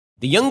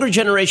The younger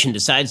generation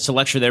decides to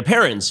lecture their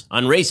parents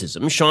on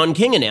racism. Shaun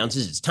King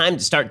announces it's time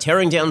to start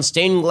tearing down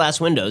stained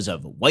glass windows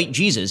of white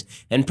Jesus,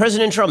 and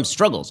President Trump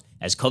struggles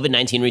as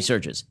COVID-19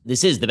 resurges.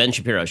 This is The Ben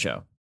Shapiro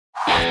Show.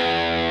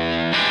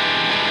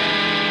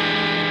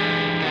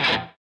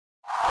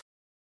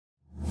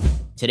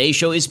 Today's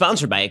show is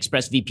sponsored by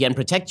ExpressVPN.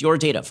 Protect your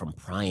data from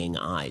prying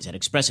eyes at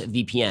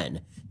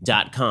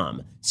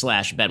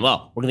expressvpn.com/Ben.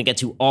 Well, we're going to get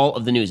to all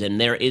of the news,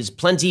 and there is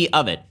plenty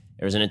of it.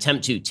 There's an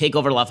attempt to take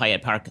over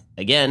Lafayette Park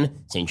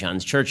again. St.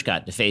 John's Church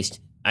got defaced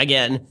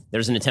again.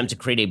 There's an attempt to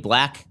create a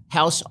Black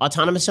House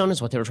Autonomous Zone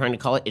is what they were trying to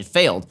call it. It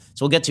failed.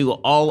 So we'll get to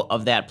all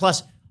of that,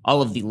 plus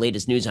all of the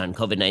latest news on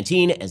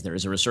COVID-19 as there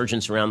is a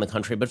resurgence around the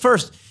country. But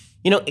first,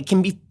 it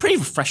can be pretty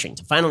refreshing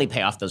to finally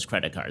pay off those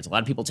credit cards. A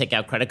lot of people take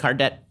out credit card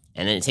debt,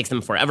 and then it takes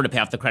them forever to pay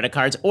off the credit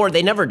cards, or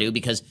they never do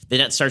because the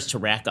debt starts to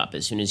rack up.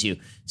 As soon as you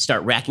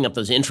start racking up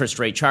those interest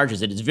rate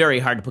charges, it is very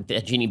hard to put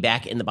that genie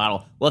back in the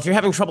bottle. Well, if you're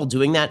having trouble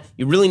doing that,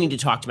 you really need to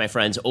talk to my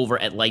friends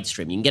over at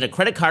Lightstream. You can get a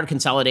credit card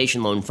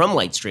consolidation loan from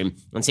Lightstream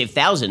and save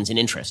thousands in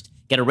interest.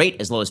 Get a rate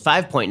as low as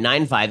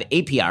 5.95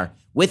 APR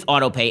with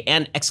autopay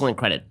and excellent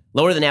credit.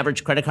 Lower than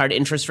average credit card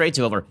interest rates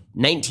of over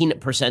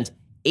 19%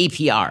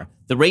 APR.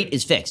 The rate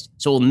is fixed,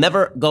 so it will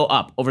never go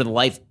up over the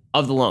life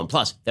of the loan.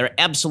 Plus, there are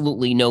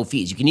absolutely no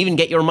fees. You can even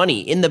get your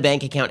money in the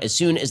bank account as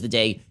soon as the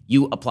day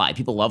you apply.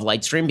 People love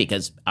Lightstream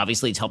because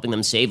obviously it's helping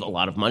them save a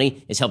lot of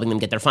money. It's helping them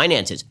get their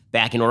finances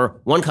back in order.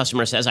 One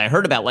customer says, I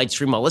heard about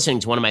Lightstream while listening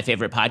to one of my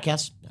favorite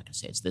podcasts. I'm not going to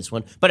say it's this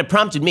one, but it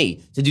prompted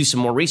me to do some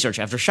more research.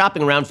 After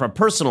shopping around for a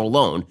personal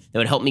loan that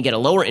would help me get a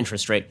lower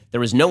interest rate, there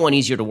was no one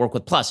easier to work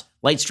with. Plus,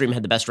 Lightstream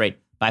had the best rate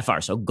by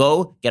far. So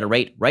go get a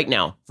rate right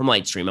now from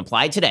Lightstream.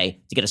 Apply today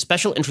to get a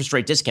special interest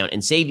rate discount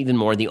and save even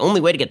more. The only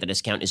way to get the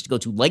discount is to go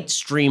to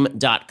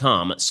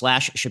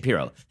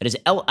lightstream.com/Shapiro. That is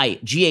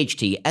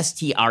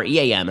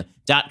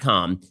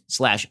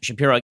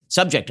lightstream.com/Shapiro.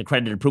 Subject to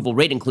credit approval.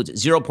 Rate includes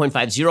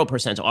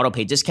 0.50%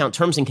 autopay discount.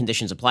 Terms and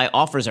conditions apply.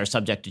 Offers are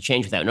subject to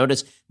change without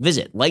notice.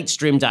 Visit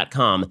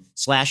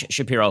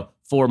lightstream.com/Shapiro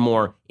for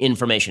more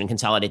information and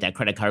consolidate that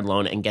credit card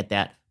loan and get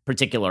that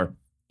particular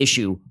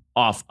issue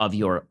off of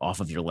your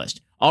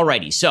list.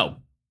 Alrighty, so,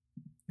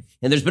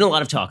 and there's been a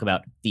lot of talk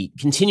about the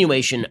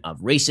continuation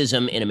of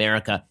racism in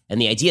America and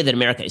the idea that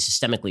America is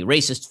systemically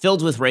racist,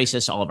 filled with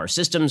racists. All of our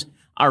systems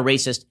are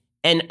racist.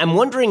 And I'm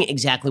wondering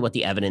exactly what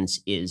the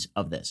evidence is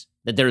of this,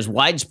 that there's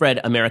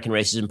widespread American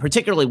racism,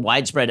 particularly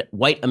widespread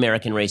white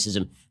American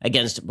racism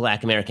against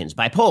Black Americans.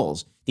 By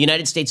polls, the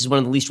United States is one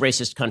of the least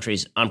racist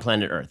countries on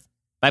planet Earth.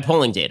 By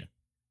polling data,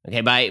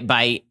 okay,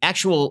 by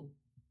actual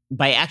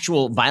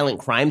violent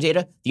crime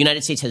data, the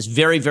United States has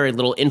very, very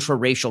little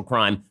intra-racial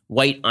crime,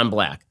 white on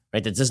Black,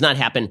 right? That does not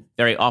happen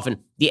very often.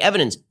 The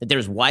evidence that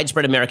there's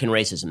widespread American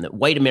racism, that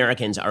white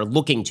Americans are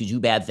looking to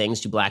do bad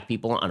things to Black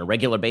people on a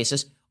regular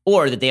basis,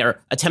 or that they are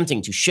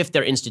attempting to shift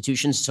their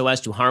institutions so as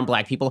to harm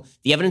Black people,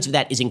 the evidence of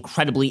that is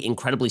incredibly,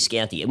 incredibly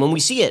scanty. And when we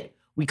see it,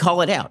 we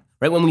call it out,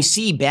 right? When we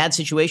see bad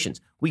situations,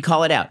 we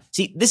call it out.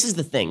 See, this is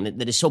the thing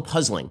that is so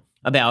puzzling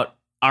about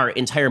our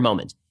entire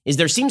moment. Is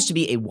there seems to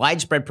be a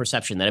widespread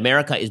perception that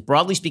America is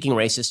broadly speaking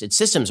racist, its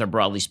systems are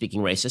broadly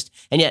speaking racist,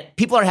 and yet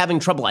people are having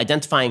trouble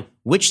identifying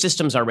which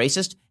systems are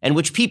racist and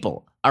which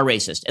people are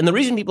racist. And the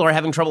reason people are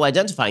having trouble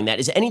identifying that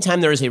is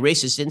anytime there is a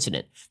racist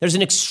incident, there's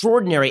an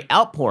extraordinary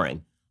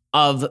outpouring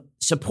of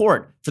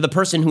support for the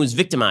person who is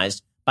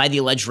victimized by the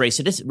alleged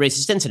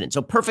racist incident.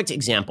 So perfect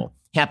example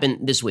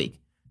happened this week.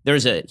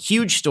 There's a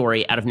huge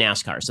story out of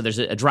NASCAR. So there's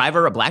a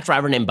Black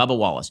driver named Bubba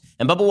Wallace.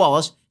 And Bubba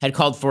Wallace had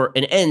called for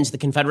an end to the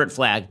Confederate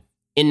flag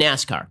in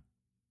NASCAR.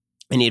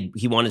 And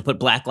he wanted to put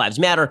Black Lives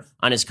Matter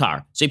on his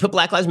car. So he put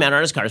Black Lives Matter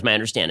on his car, is my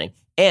understanding.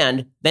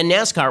 And then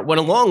NASCAR went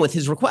along with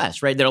his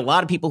request, right? There are a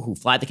lot of people who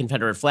fly the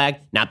Confederate flag,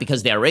 not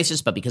because they are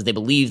racist, but because they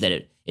believe that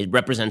it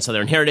represents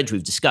Southern heritage.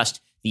 We've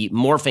discussed the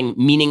morphing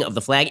meaning of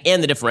the flag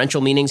and the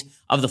differential meanings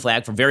of the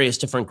flag for various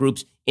different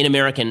groups in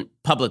American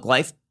public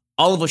life,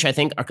 all of which I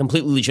think are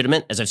completely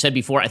legitimate. As I've said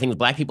before, I think the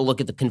Black people look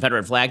at the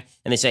Confederate flag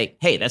and they say,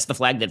 hey, that's the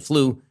flag that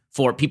flew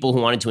for people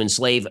who wanted to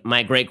enslave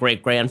my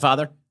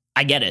great-great-grandfather.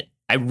 I get it.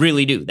 I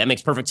really do. That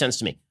makes perfect sense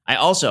to me. I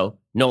also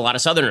know a lot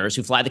of Southerners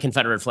who fly the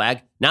Confederate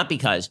flag, not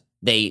because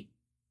they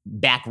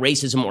back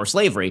racism or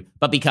slavery,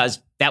 but because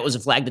that was a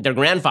flag that their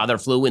grandfather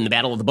flew in the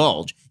Battle of the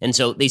Bulge. And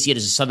so they see it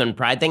as a Southern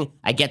pride thing.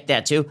 I get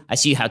that too. I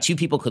see how two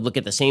people could look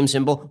at the same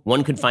symbol.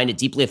 One could find it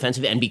deeply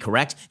offensive and be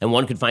correct, and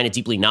one could find it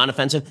deeply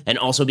non-offensive and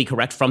also be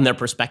correct from their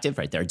perspective,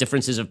 right? There are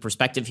differences of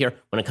perspective here.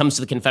 When it comes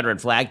to the Confederate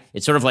flag,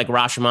 it's sort of like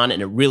Rashomon,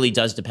 and it really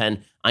does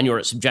depend on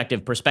your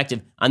subjective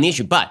perspective on the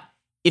issue. But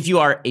if you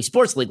are a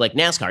sports league like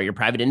NASCAR, your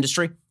private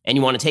industry, and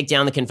you want to take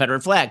down the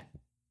Confederate flag,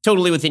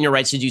 totally within your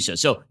rights to do so.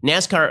 So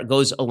NASCAR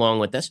goes along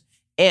with this.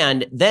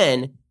 And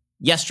then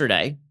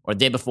yesterday, or the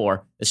day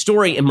before, a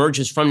story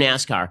emerges from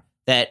NASCAR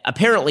that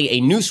apparently a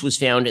noose was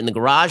found in the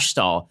garage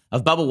stall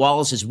of Bubba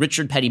Wallace's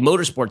Richard Petty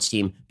Motorsports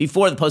team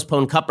before the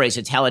postponed cup race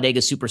at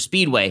Talladega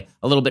Superspeedway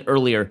a little bit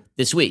earlier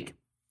this week.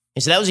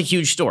 And so that was a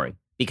huge story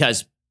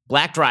because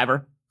Black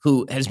driver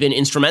who has been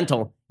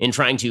instrumental in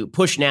trying to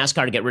push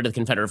NASCAR to get rid of the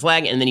Confederate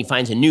flag, and then he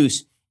finds a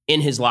noose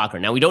in his locker.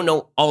 Now, we don't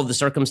know all of the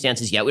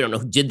circumstances yet. We don't know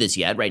who did this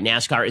yet, right?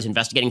 NASCAR is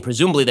investigating.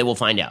 Presumably, they will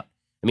find out.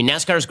 I mean,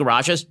 NASCAR's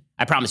garages,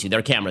 I promise you, there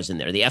are cameras in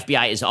there. The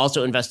FBI is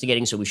also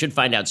investigating, so we should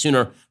find out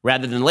sooner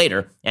rather than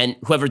later. And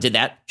whoever did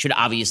that should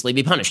obviously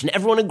be punished. And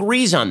everyone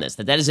agrees on this,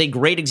 that is a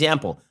great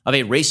example of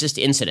a racist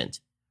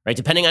incident, right?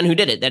 Depending on who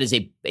did it, that is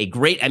a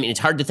great, I mean,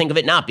 it's hard to think of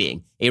it not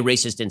being a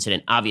racist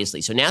incident,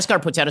 obviously. So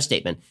NASCAR puts out a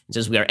statement and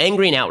says, we are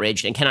angry and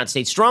outraged and cannot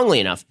state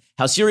strongly enough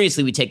how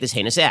seriously we take this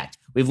heinous act.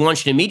 We've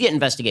launched an immediate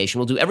investigation.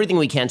 We'll do everything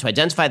we can to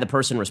identify the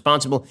person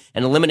responsible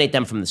and eliminate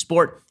them from the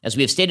sport. As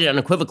we have stated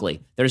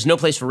unequivocally, there is no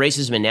place for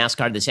racism in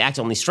NASCAR. This act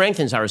only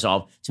strengthens our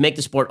resolve to make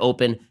the sport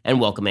open and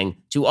welcoming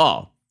to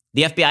all.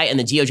 The FBI and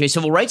the DOJ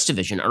Civil Rights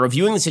Division are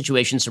reviewing the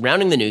situation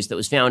surrounding the news that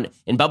was found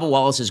in Bubba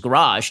Wallace's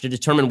garage to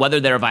determine whether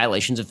there are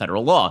violations of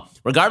federal law.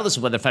 Regardless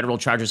of whether federal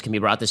charges can be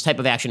brought, this type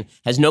of action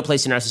has no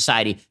place in our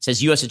society,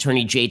 says U.S.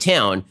 Attorney Jay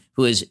Town,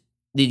 who is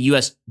the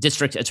U.S.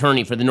 District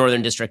Attorney for the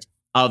Northern District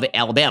of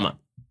Alabama.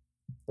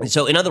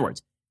 So, in other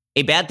words,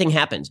 a bad thing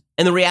happens,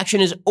 and the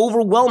reaction is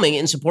overwhelming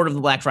in support of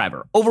the black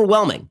driver.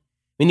 Overwhelming. I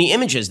mean, the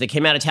images that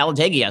came out of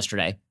Talladega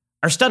yesterday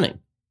are stunning.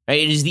 Right?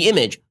 It is the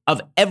image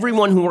of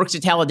everyone who works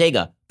at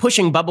Talladega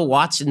pushing Bubba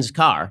Wallace's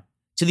car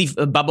to the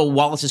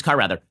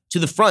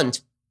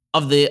front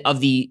of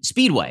the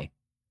speedway.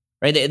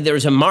 Right? There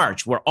was a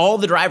march where all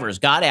the drivers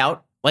got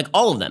out, like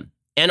all of them,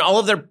 and all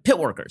of their pit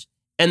workers,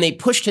 and they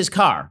pushed his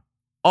car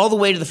all the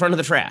way to the front of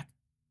the track.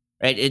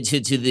 Right, to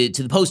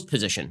the post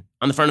position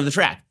on the front of the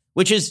track,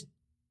 which is,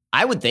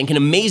 I would think, an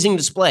amazing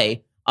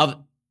display of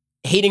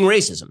hating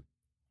racism.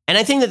 And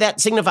I think that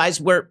signifies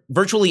where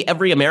virtually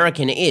every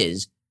American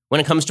is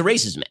when it comes to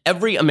racism.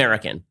 Every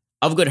American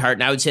of good heart,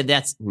 and I would say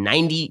that's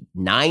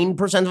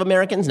 99% of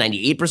Americans,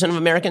 98% of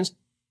Americans,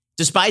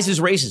 despises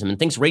racism and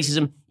thinks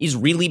racism is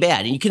really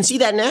bad. And you can see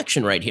that in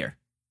action right here.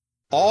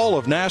 All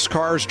of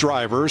NASCAR's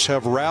drivers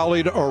have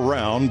rallied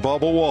around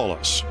Bubba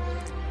Wallace.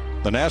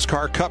 The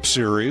NASCAR Cup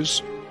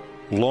Series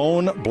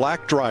lone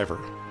black driver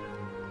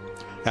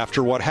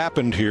after what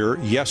happened here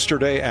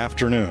yesterday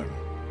afternoon.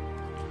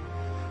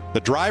 The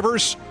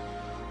drivers,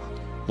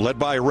 led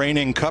by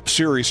reigning Cup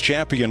Series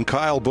champion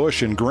Kyle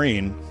Busch in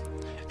green,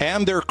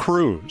 and their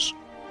crews,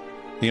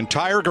 the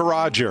entire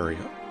garage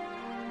area,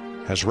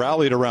 has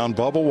rallied around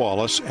Bubba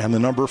Wallace and the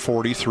number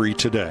 43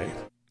 today.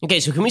 Okay,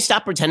 so can we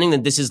stop pretending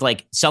that this is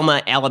like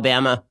Selma,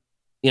 Alabama,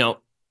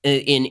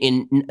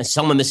 in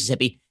Selma,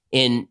 Mississippi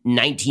in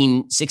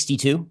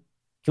 1962?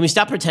 Can we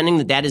stop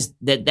pretending that's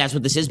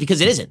what this is?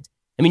 Because it isn't.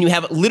 I mean, you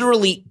have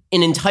literally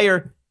an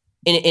entire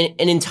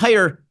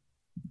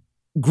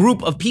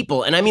group of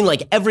people, and I mean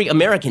like every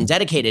American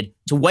dedicated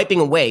to wiping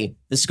away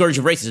the scourge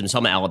of racism.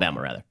 Selma,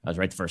 Alabama, rather. I was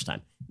right the first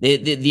time.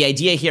 The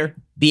idea here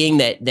being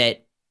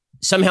that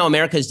somehow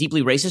America is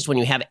deeply racist when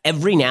you have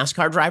every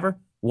NASCAR driver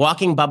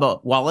walking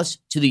Bubba Wallace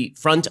to the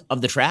front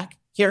of the track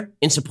here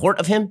in support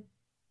of him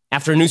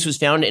after a noose was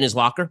found in his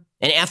locker.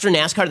 And after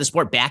NASCAR, the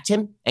sport backed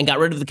him and got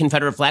rid of the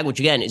Confederate flag, which,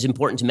 again, is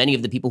important to many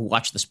of the people who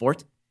watch the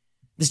sport.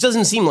 This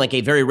doesn't seem like a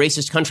very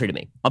racist country to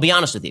me. I'll be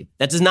honest with you.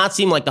 That does not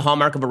seem like the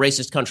hallmark of a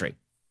racist country.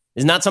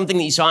 This is not something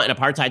that you saw in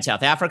apartheid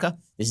South Africa.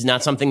 This is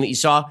not something that you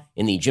saw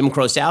in the Jim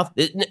Crow South.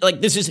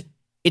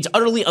 It's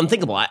utterly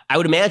unthinkable. I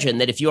would imagine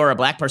that if you are a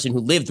black person who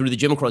lived through the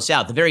Jim Crow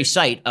South, the very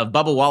sight of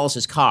Bubba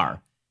Wallace's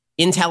car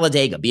in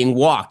Talladega being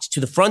walked to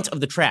the front of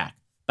the track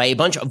by a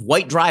bunch of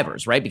white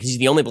drivers, right? Because he's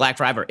the only black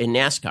driver in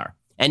NASCAR.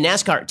 And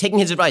NASCAR taking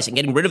his advice and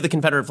getting rid of the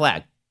Confederate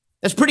flag.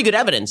 That's pretty good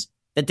evidence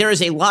that there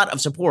is a lot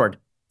of support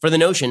for the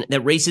notion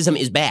that racism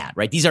is bad,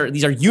 right? These are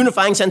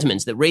unifying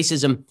sentiments that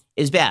racism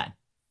is bad.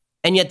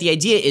 And yet the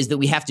idea is that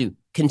we have to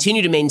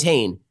continue to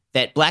maintain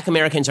that black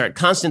Americans are at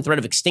constant threat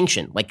of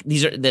extinction.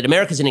 That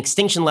America is an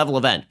extinction level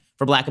event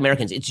for black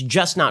Americans. It's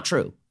just not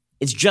true.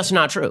 It's just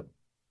not true.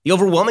 The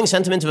overwhelming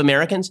sentiment of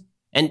Americans,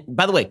 and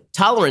by the way,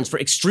 tolerance for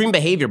extreme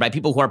behavior by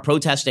people who are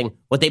protesting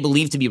what they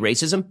believe to be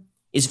racism,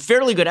 is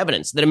fairly good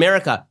evidence that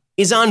America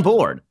is on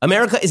board.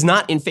 America is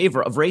not in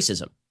favor of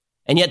racism.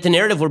 And yet the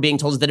narrative we're being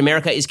told is that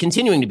America is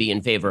continuing to be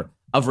in favor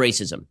of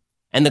racism.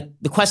 And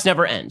the quest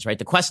never ends, right?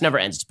 The quest never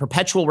ends. It's a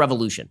perpetual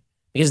revolution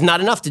because it's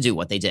not enough to do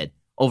what they did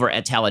over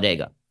at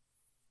Talladega.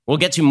 We'll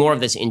get to more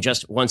of this in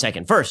just 1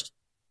 second. First,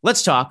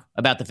 let's talk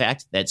about the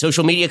fact that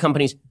social media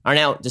companies are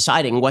now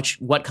deciding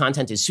what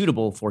content is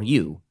suitable for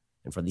you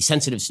and for the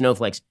sensitive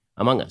snowflakes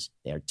among us.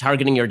 They are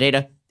targeting your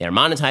data, they are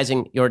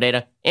monetizing your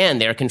data,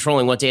 and they are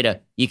controlling what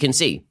data you can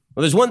see.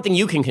 Well, there's one thing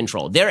you can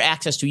control, their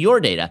access to your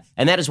data,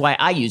 and that is why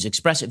I use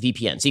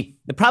ExpressVPN. See,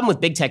 the problem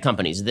with big tech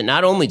companies is that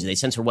not only do they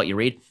censor what you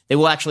read, they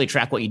will actually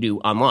track what you do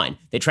online.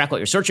 They track what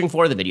you're searching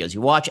for, the videos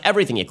you watch,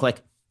 everything you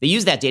click. They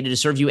use that data to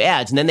serve you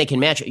ads, and then they can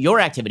match your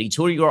activity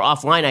to your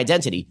offline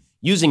identity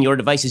using your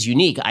device's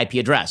unique IP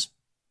address.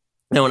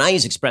 Now, when I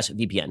use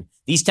ExpressVPN,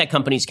 these tech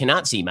companies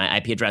cannot see my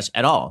IP address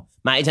at all.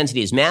 My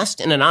identity is masked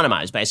and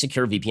anonymized by a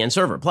secure VPN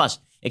server. Plus,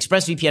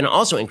 ExpressVPN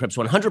also encrypts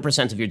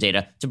 100% of your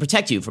data to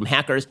protect you from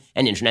hackers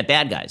and internet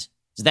bad guys.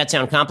 Does that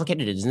sound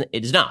complicated?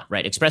 It is not,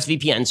 right?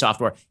 ExpressVPN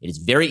software, it is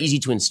very easy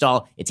to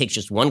install. It takes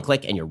just one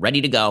click and you're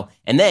ready to go.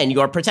 And then you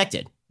are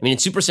protected. I mean,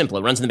 it's super simple.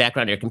 It runs in the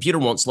background of your computer,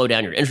 won't slow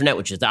down your internet,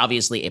 which is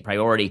obviously a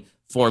priority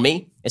for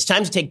me. It's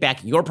time to take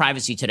back your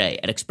privacy today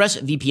at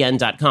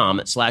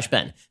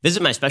expressvpn.com/Ben.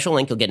 Visit my special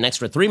link. You'll get an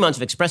extra 3 months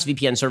of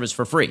ExpressVPN service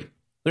for free.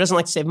 Who doesn't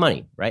like to save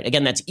money, right?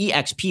 Again, that's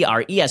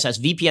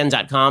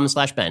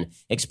expressvpn.com/Ben,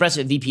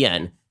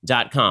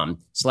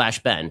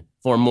 expressvpn.com/Ben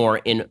for more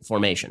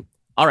information.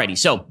 Alrighty,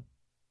 so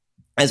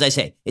as I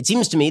say, it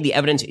seems to me the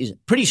evidence is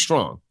pretty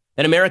strong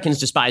that Americans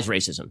despise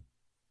racism.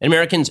 And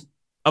Americans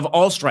of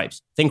all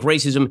stripes think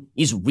racism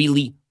is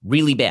really,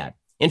 really bad.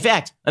 In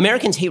fact,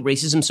 Americans hate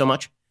racism so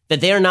much that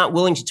they are not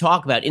willing to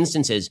talk about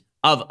instances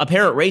of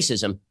apparent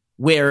racism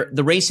where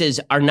the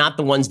races are not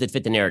the ones that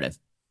fit the narrative.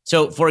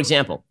 So, for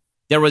example,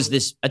 there was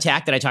this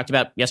attack that I talked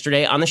about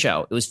yesterday on the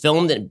show. It was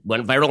filmed and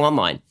went viral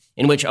online,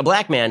 in which a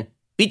black man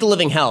beat the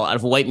living hell out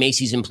of a white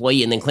Macy's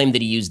employee and then claimed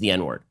that he used the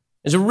N-word.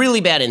 It was a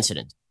really bad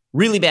incident.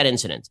 Really bad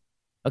incident.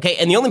 Okay,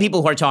 and the only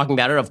people who are talking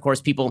about it are, of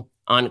course, people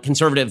on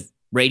conservative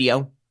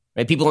radio.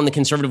 Right? People in the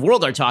conservative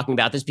world are talking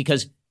about this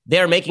because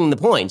they're making the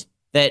point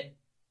that,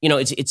 you know,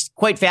 it's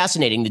quite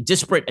fascinating, the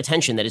disparate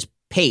attention that is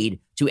paid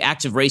to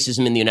acts of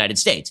racism in the United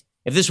States.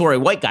 If this were a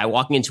white guy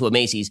walking into a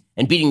Macy's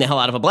and beating the hell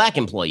out of a black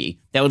employee,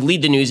 that would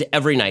lead the news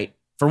every night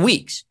for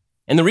weeks.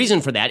 And the reason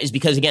for that is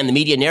because, again, the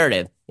media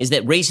narrative is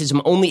that racism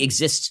only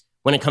exists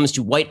when it comes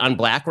to white on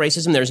black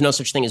racism. There's no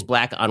such thing as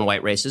black on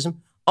white racism.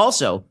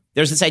 Also,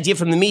 there's this idea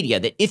from the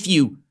media that if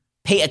you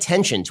pay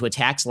attention to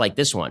attacks like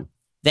this one,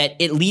 that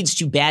it leads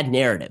to bad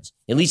narratives.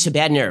 It leads to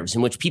bad narratives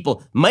in which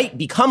people might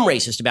become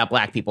racist about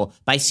black people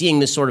by seeing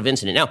this sort of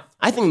incident. Now,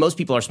 I think most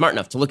people are smart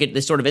enough to look at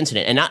this sort of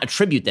incident and not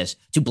attribute this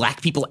to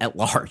black people at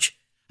large.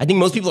 I think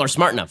most people are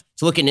smart enough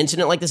to look at an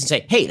incident like this and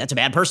say, hey, that's a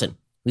bad person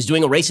who's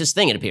doing a racist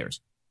thing, it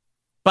appears.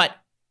 But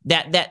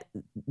that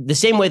the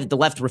same way that the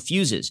left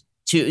refuses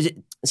to,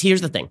 here's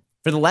the thing.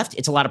 For the left,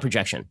 it's a lot of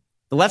projection.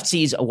 The left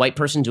sees a white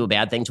person do a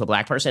bad thing to a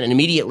black person and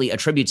immediately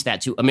attributes that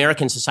to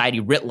American society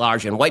writ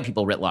large and white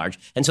people writ large.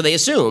 And so they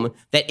assume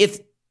that if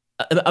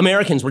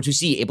Americans were to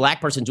see a black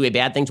person do a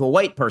bad thing to a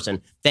white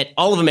person, that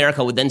all of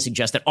America would then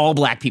suggest that all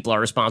black people are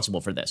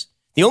responsible for this.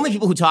 The only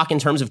people who talk in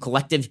terms of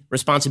collective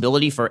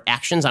responsibility for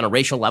actions on a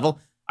racial level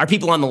are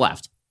people on the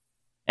left.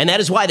 And that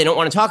is why they don't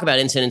want to talk about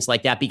incidents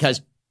like that,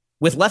 because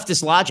with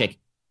leftist logic,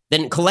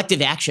 then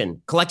collective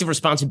action, collective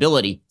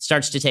responsibility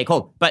starts to take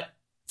hold. But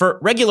for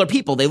regular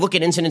people, they look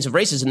at incidents of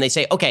racism, they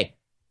say, okay,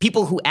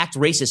 people who act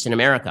racist in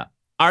America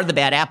are the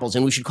bad apples,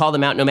 and we should call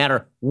them out no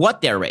matter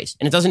what their race.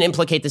 And it doesn't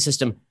implicate the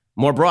system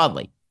more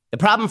broadly. The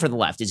problem for the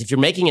left is if you're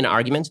making an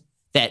argument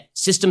that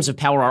systems of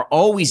power are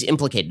always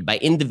implicated by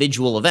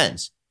individual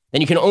events,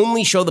 then you can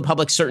only show the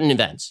public certain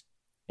events.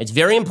 It's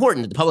very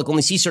important that the public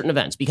only see certain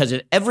events, because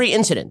if every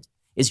incident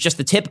is just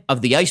the tip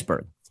of the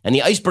iceberg, and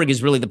the iceberg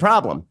is really the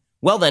problem,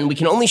 well, then we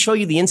can only show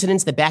you the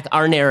incidents that back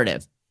our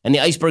narrative and the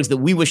icebergs that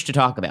we wish to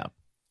talk about.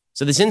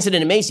 So this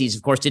incident at Macy's,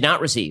 of course, did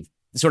not receive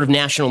the sort of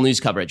national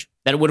news coverage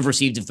that it would have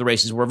received if the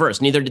races were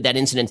reversed. Neither did that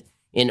incident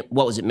in,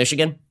 what was it,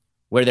 Michigan,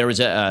 where there was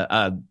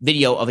a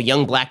video of a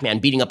young black man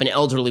beating up an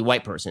elderly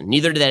white person.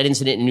 Neither did that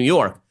incident in New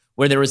York,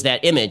 where there was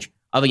that image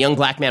of a young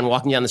black man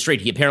walking down the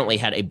street. He apparently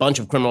had a bunch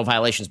of criminal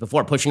violations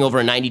before, pushing over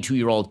a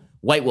 92-year-old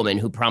white woman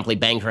who promptly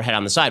banged her head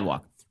on the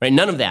sidewalk. Right?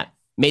 None of that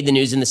made the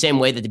news in the same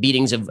way that the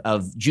beatings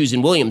of Jews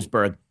in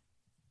Williamsburg,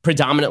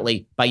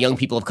 predominantly by young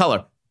people of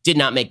color, did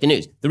not make the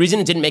news. The reason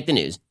it didn't make the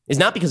news is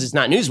not because it's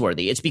not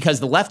newsworthy. It's because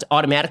the left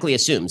automatically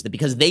assumes that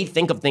because they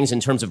think of things in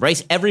terms of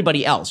race,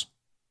 everybody else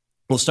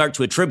will start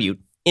to attribute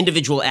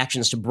individual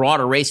actions to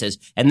broader races,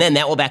 and then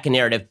that will back a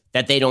narrative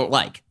that they don't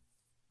like,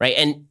 right?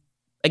 And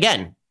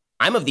again,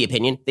 I'm of the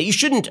opinion that you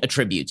shouldn't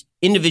attribute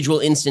individual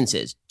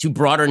instances to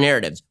broader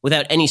narratives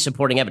without any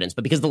supporting evidence.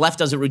 But because the left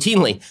does it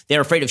routinely,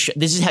 they're afraid of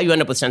this is how you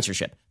end up with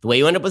censorship. The way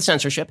you end up with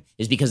censorship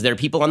is because there are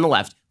people on the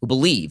left who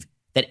believe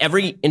that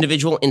every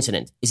individual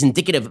incident is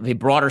indicative of a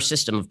broader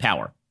system of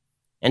power.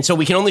 And so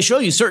we can only show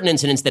you certain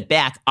incidents that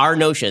back our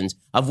notions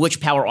of which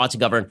power ought to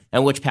govern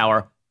and which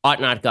power ought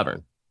not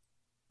govern.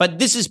 But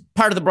this is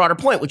part of the broader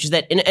point, which is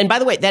that, and by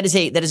the way, that is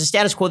a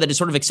status quo that is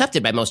sort of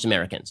accepted by most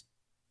Americans.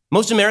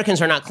 Most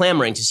Americans are not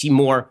clamoring to see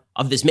more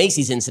of this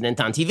Macy's incident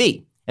on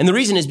TV. And the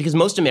reason is because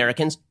most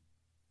Americans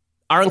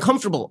are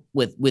uncomfortable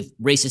with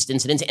racist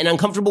incidents and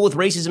uncomfortable with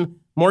racism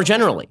more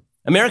generally.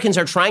 Americans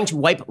are trying to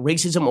wipe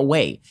racism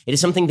away. It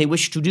is something they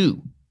wish to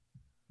do.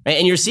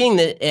 And you're seeing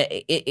that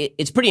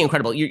it's pretty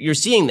incredible. You're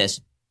seeing this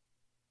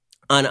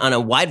on a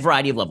wide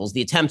variety of levels,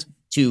 the attempt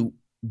to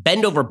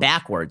bend over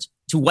backwards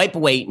to wipe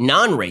away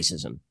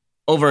non-racism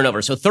over and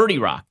over. So 30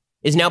 Rock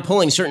is now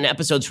pulling certain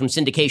episodes from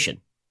syndication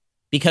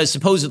because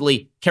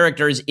supposedly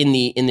characters in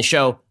the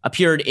show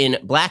appeared in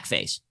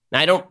blackface. Now,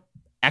 I don't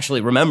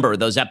actually remember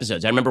those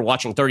episodes. I remember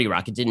watching 30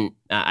 Rock.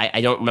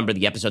 I don't remember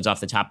the episodes off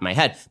the top of my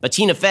head. But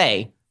Tina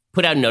Fey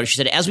put out a notice. She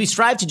said, as we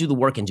strive to do the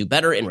work and do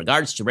better in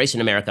regards to race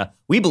in America,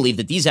 we believe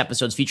that these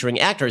episodes featuring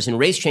actors in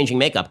race-changing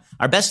makeup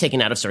are best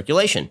taken out of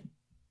circulation.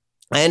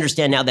 I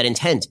understand now that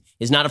intent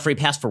is not a free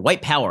pass for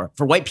white power,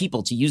 for white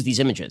people to use these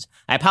images.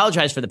 I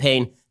apologize for the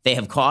pain they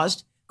have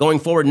caused. Going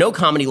forward, no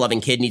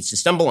comedy-loving kid needs to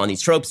stumble on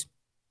these tropes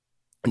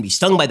and be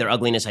stung by their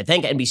ugliness. I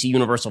thank NBC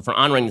Universal for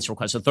honoring this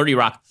request. So 30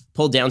 Rock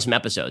pulled down some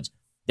episodes.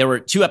 There were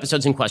 2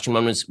 episodes in question.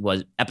 One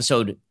was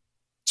episode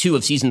 2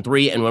 of season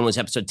 3, and one was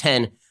episode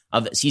 10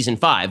 of season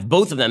 5.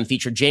 Both of them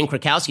featured Jane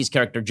Krakowski's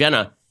character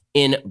Jenna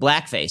in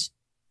blackface.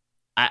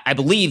 I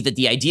believe that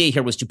the idea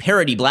here was to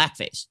parody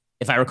blackface,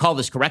 if I recall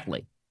this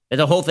correctly. That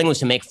the whole thing was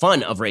to make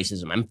fun of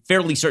racism. I'm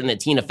fairly certain that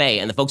Tina Fey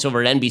and the folks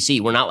over at NBC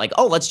were not like,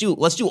 oh, let's do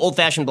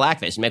old-fashioned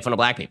blackface and make fun of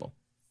black people.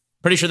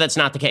 Pretty sure that's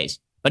not the case.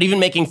 But even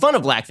making fun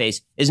of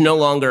blackface is no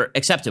longer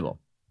acceptable.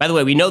 By the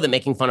way, we know that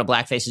making fun of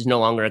blackface is no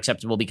longer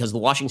acceptable because the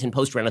Washington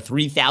Post ran a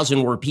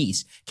 3,000-word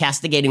piece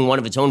castigating one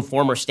of its own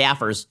former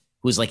staffers,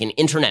 who is like an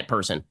internet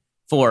person,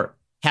 for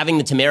having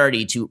the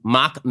temerity to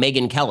mock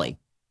Megyn Kelly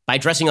by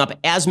dressing up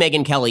as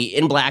Megyn Kelly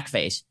in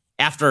blackface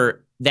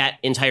after that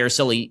entire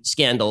silly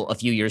scandal a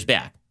few years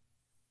back.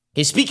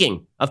 Okay,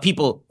 speaking of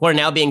people who are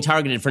now being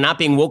targeted for not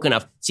being woke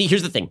enough, see,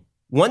 here's the thing.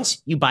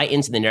 Once you buy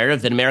into the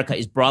narrative that America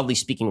is broadly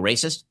speaking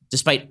racist,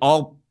 despite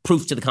all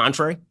proof to the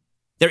contrary,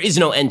 there is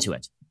no end to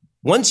it.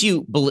 Once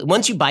you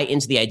buy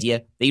into the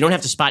idea that you don't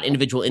have to spot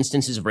individual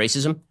instances of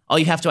racism, all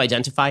you have to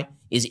identify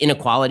is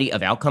inequality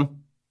of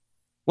outcome,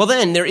 well,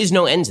 then there is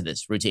no end to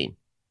this routine.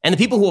 And the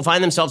people who will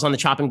find themselves on the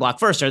chopping block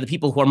first are the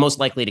people who are most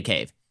likely to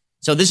cave.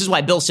 So this is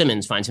why Bill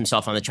Simmons finds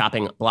himself on the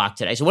chopping block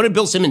today. So what did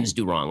Bill Simmons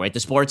do wrong, right? The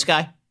sports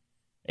guy?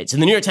 So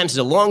the New York Times has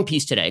a long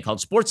piece today called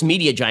Sports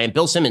Media Giant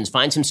Bill Simmons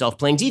Finds Himself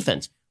Playing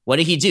Defense. What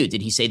did he do?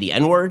 Did he say the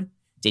N-word?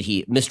 Did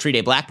he mistreat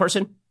a black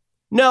person?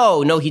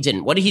 No, he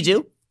didn't. What did he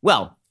do?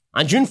 Well,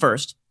 on June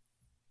 1st,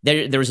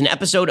 there was an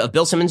episode of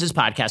Bill Simmons'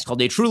 podcast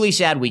called A Truly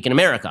Sad Week in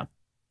America,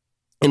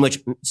 in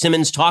which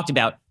Simmons talked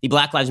about the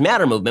Black Lives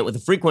Matter movement with a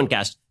frequent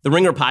guest, the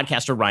Ringer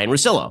podcaster Ryan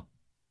Russillo.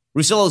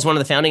 Russillo is one of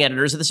the founding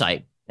editors of the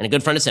site and a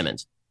good friend of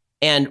Simmons.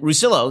 And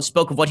Russillo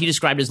spoke of what he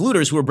described as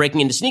looters who were breaking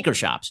into sneaker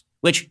shops,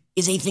 which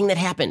is a thing that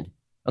happened.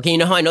 Okay, you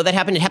know how I know that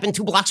happened? It happened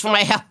 2 blocks from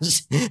my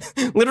house.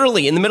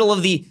 Literally, in the middle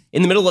of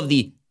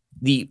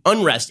the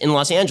unrest in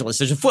Los Angeles,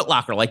 there's a Foot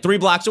Locker like 3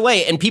 blocks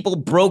away, and people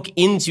broke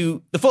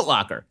into the Foot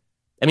Locker.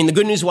 I mean, the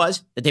good news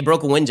was that they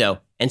broke a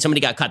window and somebody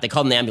got cut. They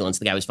called an ambulance.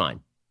 The guy was fine.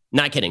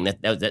 Not kidding.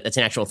 That's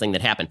an actual thing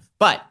that happened.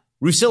 But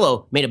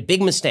Russillo made a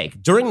big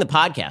mistake. During the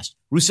podcast,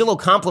 Russillo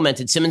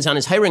complimented Simmons on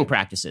his hiring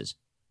practices,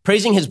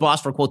 praising his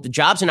boss for, quote, the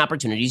jobs and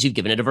opportunities you've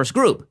given a diverse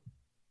group.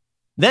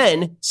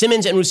 Then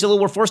Simmons and Russillo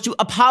were forced to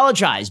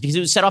apologize because it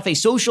was set off a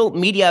social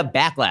media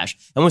backlash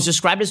and was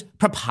described as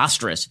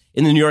preposterous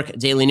in the New York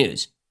Daily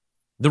News.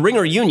 The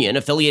Ringer Union,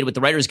 affiliated with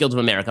the Writers Guild of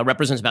America,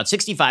 represents about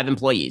 65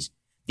 employees.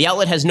 The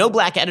outlet has no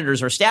black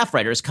editors or staff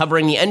writers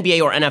covering the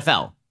NBA or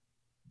NFL.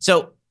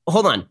 So,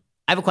 hold on.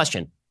 I have a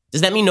question.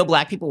 Does that mean no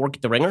black people work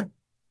at the Ringer?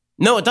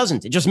 No, it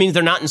doesn't. It just means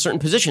they're not in certain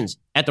positions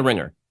at the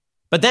Ringer.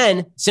 But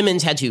then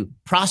Simmons had to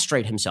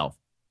prostrate himself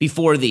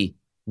before the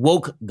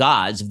woke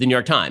gods of the New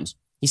York Times.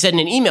 He said in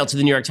an email to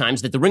the New York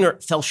Times that the Ringer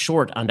fell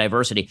short on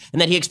diversity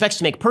and that he expects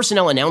to make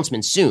personnel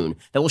announcements soon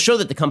that will show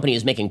that the company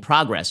is making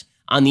progress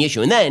on the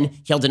issue. And then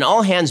he held an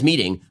all-hands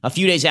meeting a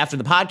few days after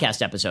the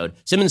podcast episode.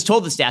 Simmons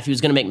told the staff he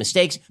was going to make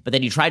mistakes, but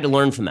that he tried to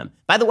learn from them.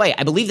 By the way,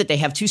 I believe that they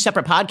have 2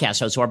 separate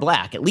podcast hosts who are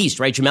black, at least,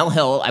 right? Jamel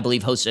Hill, I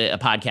believe, hosts a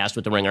podcast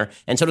with the Ringer,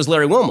 and so does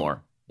Larry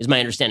Wilmore, is my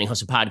understanding,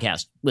 hosts a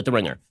podcast with the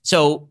Ringer.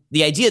 So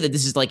the idea that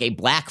this is like a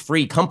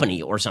black-free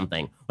company or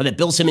something, or that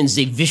Bill Simmons is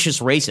a vicious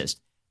racist,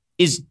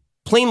 is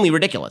plainly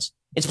ridiculous.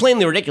 It's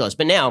plainly ridiculous.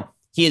 But now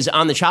he is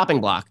on the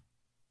chopping block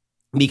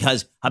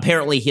because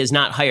apparently he has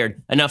not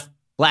hired enough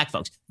black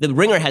folks. The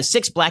Ringer has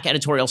 6 black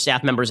editorial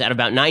staff members out of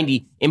about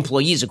 90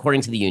 employees,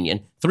 according to the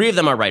union. 3 of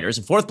them are writers.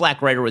 A 4th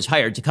black writer was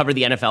hired to cover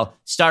the NFL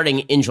starting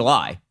in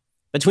July.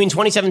 Between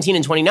 2017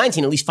 and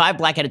 2019, at least 5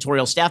 black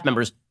editorial staff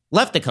members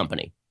left the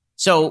company.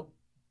 So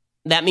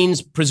that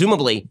means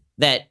presumably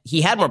that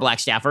he had more black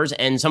staffers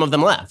and some of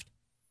them left.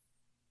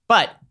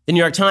 But the New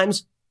York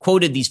Times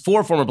quoted these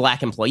 4 former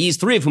black employees,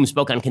 3 of whom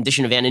spoke on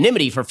condition of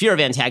anonymity for fear of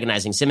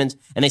antagonizing Simmons,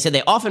 and they said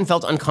they often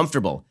felt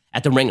uncomfortable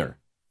at the Ringer.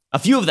 A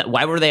few of them,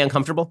 why were they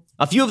uncomfortable?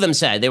 A few of them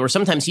said they were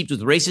sometimes heaped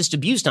with racist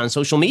abuse on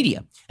social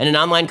media and in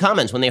online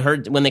comments when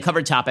they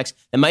covered topics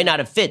that might not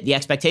have fit the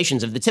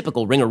expectations of the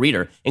typical Ringer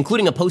reader,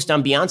 including a post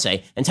on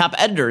Beyonce, and top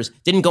editors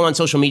didn't go on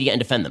social media and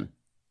defend them.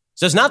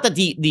 So it's not that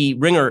the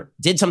Ringer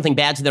did something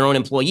bad to their own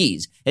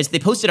employees. It's they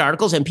posted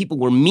articles and people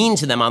were mean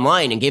to them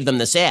online and gave them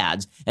the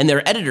sads, and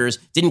their editors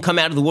didn't come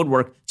out of the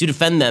woodwork to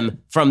defend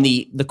them from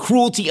the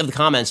cruelty of the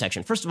comment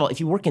section. First of all, if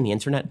you work in the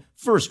internet,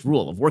 first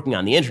rule of working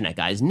on the internet,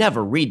 guys,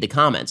 never read the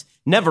comments.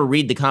 Never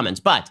read the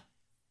comments. But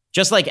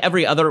just like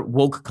every other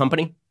woke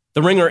company,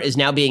 the Ringer is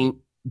now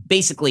being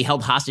basically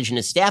held hostage in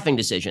its staffing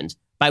decisions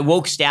by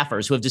woke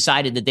staffers who have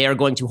decided that they are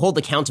going to hold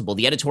accountable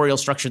the editorial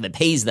structure that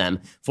pays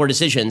them for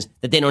decisions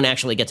that they don't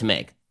actually get to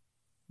make.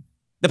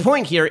 The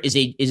point here is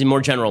a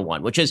more general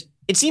one, which is,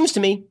 it seems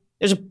to me,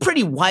 there's a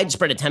pretty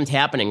widespread attempt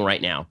happening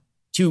right now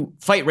to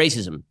fight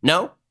racism.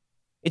 No?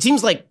 It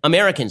seems like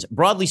Americans,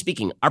 broadly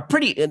speaking, are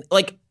pretty,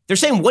 like, they're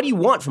saying, what do you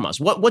want from us?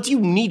 What do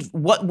you need?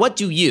 What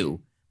do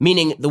you,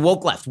 meaning the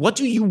woke left, what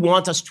do you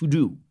want us to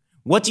do?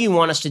 What do you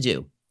want us to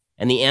do?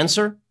 And the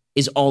answer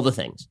is all the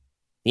things.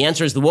 The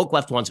answer is the woke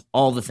left wants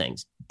all the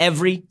things,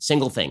 every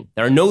single thing.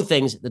 There are no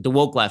things that the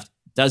woke left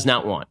does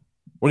not want.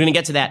 We're going to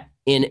get to that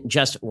in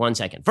just 1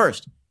 second.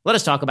 First, let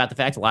us talk about the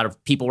fact a lot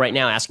of people right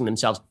now asking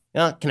themselves,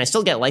 can I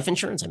still get life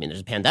insurance? I mean,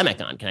 there's a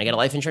pandemic on. Can I get a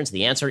life insurance?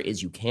 The answer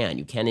is you can.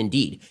 You can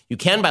indeed. You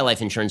can buy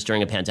life insurance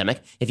during a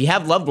pandemic. If you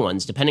have loved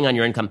ones, depending on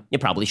your income, you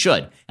probably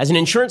should. As an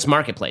insurance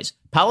marketplace,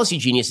 Policy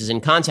Genius is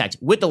in contact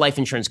with the life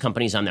insurance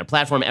companies on their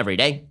platform every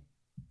day.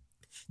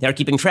 They're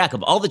keeping track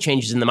of all the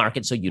changes in the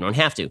market so you don't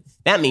have to.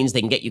 That means they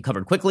can get you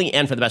covered quickly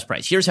and for the best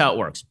price. Here's how it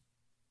works.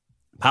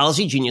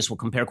 Policy Genius will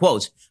compare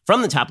quotes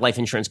from the top life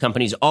insurance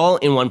companies all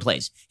in one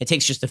place. It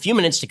takes just a few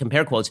minutes to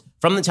compare quotes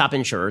from the top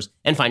insurers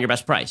and find your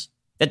best price.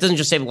 That doesn't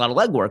just save a lot of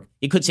legwork.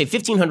 It could save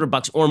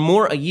 $1,500 or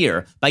more a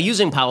year by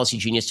using Policy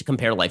Genius to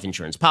compare life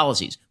insurance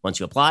policies. Once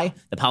you apply,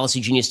 the Policy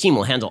Genius team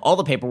will handle all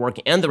the paperwork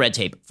and the red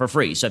tape for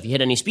free. So if you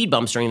hit any speed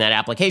bumps during that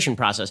application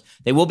process,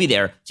 they will be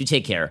there to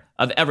take care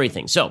of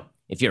everything. So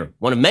if you're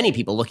one of many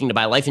people looking to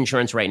buy life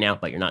insurance right now,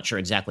 but you're not sure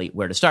exactly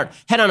where to start,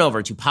 head on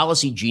over to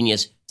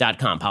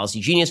PolicyGenius.com. Policy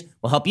Genius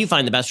will help you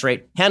find the best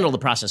rate, handle the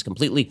process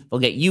completely. They'll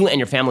get you and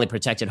your family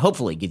protected,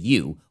 hopefully give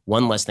you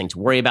one less thing to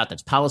worry about.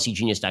 That's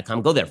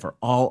PolicyGenius.com. Go there for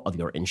all of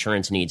your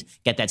insurance needs.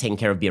 Get that taken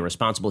care of. Be a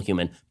responsible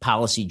human.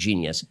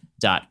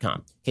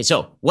 PolicyGenius.com. Okay,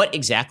 so what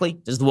exactly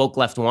does the woke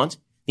left want?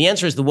 The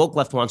answer is the woke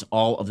left wants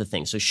all of the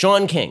things. So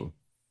Sean King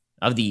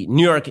of the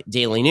New York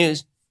Daily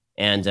News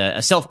and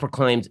a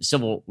self-proclaimed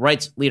civil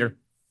rights leader,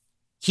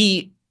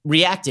 he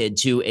reacted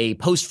to a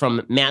post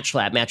from Matt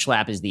Schlapp. Matt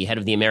Schlapp is the head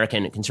of the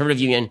American Conservative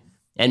Union.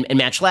 And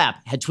Matt Schlapp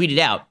had tweeted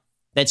out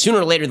that sooner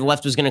or later the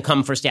left was going to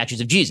come for statues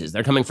of Jesus.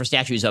 They're coming for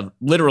statues of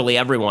literally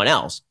everyone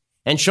else.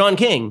 And Sean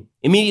King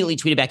immediately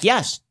tweeted back,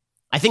 yes,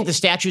 I think the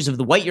statues of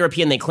the white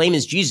European they claim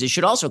is Jesus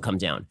should also come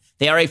down.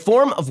 They are a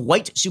form of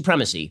white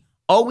supremacy,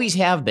 always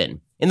have been.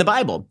 In the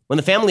Bible, when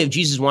the family of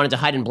Jesus wanted to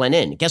hide and blend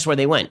in, guess where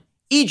they went?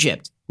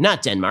 Egypt,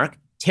 not Denmark.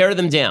 Tear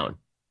them down.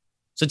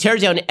 So tear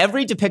down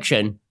every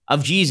depiction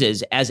of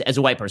Jesus as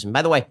a white person.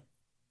 By the way,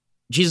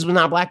 Jesus was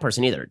not a black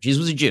person either. Jesus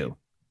was a Jew.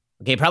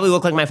 Okay, probably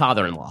looked like my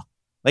father-in-law.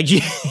 Like,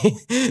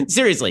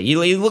 seriously, he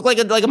looked like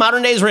a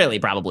modern-day Israeli,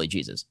 probably,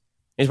 Jesus.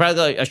 He's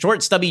probably a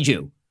short, stubby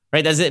Jew,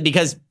 right? That's it,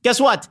 because guess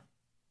what?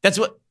 That's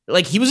what,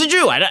 like, he was a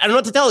Jew. I don't know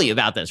what to tell you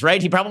about this,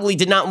 right? He probably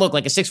did not look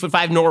like a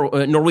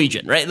 6'5"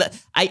 Norwegian, right?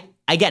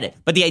 I get it.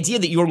 But the idea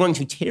that you are going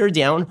to tear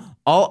down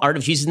all art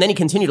of Jesus, and then he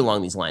continued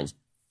along these lines.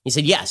 He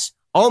said, yes,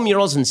 all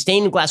murals and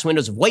stained glass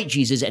windows of white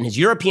Jesus and his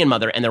European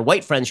mother and their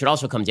white friends should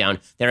also come down.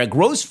 They're a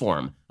gross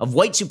form of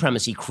white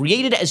supremacy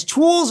created as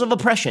tools of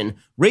oppression,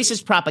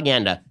 racist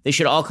propaganda. They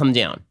should all come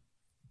down.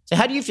 So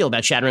how do you feel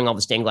about shattering all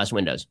the stained glass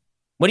windows?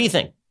 What do you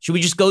think? Should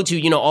we just go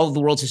to, all of the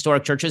world's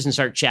historic churches and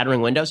start shattering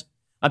windows?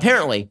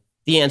 Apparently,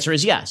 the answer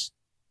is yes.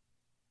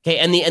 Okay,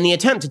 and the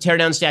attempt to tear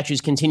down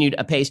statues continued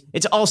apace.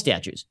 It's all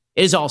statues.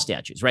 It is all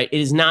statues, right? It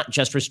is not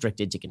just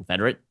restricted to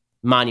Confederate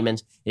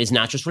monuments. It is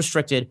not just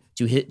restricted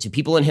to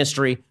people in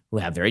history who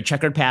have very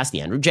checkered past, the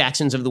Andrew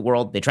Jacksons of the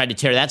world. They tried to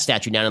tear that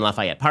statue down in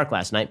Lafayette Park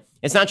last night.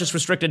 It's not just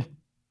restricted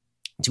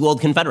to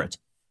old Confederates,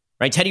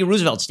 right? Teddy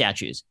Roosevelt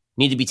statues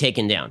need to be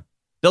taken down.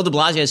 Bill de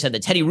Blasio said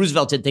that Teddy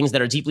Roosevelt did things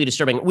that are deeply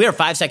disturbing. We are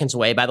 5 seconds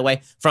away, by the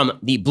way, from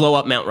the blow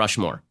up Mount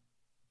Rushmore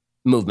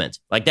movement.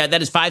 Like that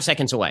is 5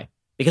 seconds away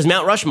because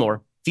Mount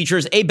Rushmore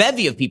features a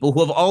bevy of people who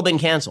have all been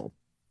canceled.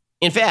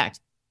 In fact,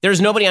 there's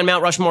nobody on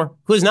Mount Rushmore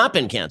who has not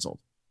been canceled.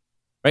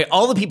 Right?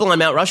 All the people on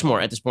Mount Rushmore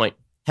at this point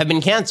have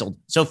been canceled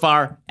so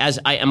far as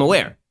I am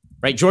aware.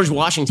 Right? George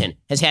Washington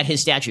has had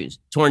his statues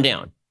torn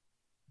down.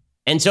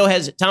 And so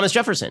has Thomas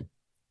Jefferson.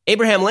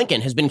 Abraham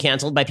Lincoln has been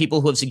canceled by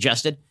people who have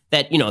suggested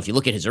that, if you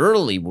look at his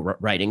early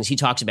writings, he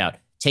talks about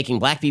taking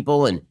black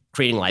people and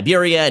creating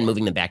Liberia and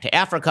moving them back to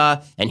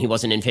Africa. And he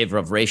wasn't in favor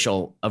of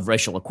racial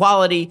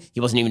equality. He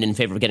wasn't even in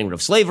favor of getting rid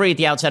of slavery at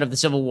the outset of the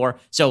Civil War.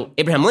 So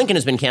Abraham Lincoln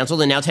has been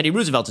canceled, and now Teddy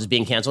Roosevelt is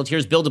being canceled.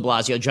 Here's Bill de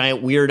Blasio,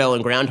 giant weirdo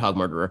and groundhog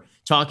murderer,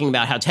 talking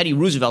about how Teddy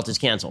Roosevelt is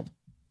canceled.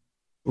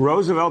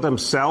 Roosevelt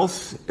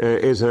himself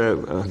is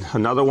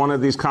another one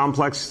of these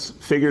complex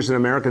figures in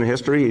American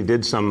history. He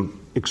did some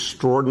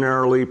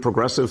extraordinarily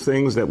progressive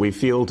things that we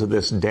feel to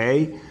this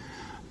day.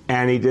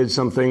 And he did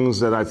some things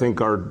that I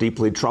think are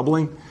deeply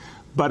troubling.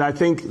 But I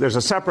think there's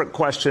a separate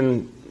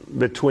question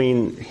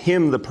between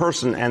him, the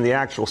person, and the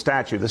actual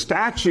statue. The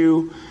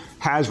statue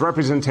has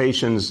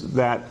representations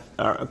that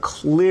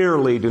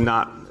clearly do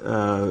not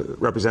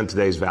represent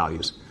today's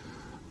values.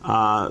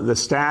 The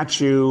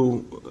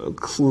statue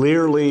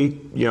clearly,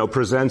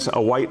 presents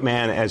a white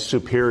man as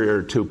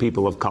superior to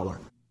people of color.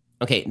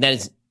 Okay, that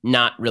is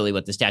not really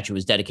what the statue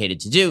was dedicated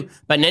to do.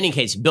 But in any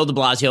case, Bill de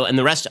Blasio and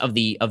the rest of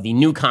the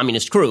new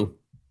communist crew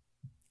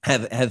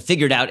have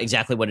figured out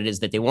exactly what it is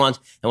that they want.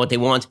 And what they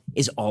want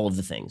is all of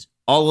the things.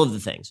 All of the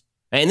things.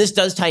 And this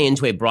does tie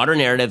into a broader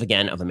narrative,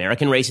 again, of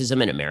American racism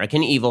and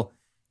American evil.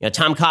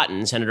 Tom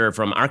Cotton, senator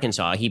from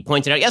Arkansas, he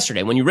pointed out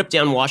yesterday, when you rip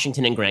down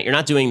Washington and Grant, you're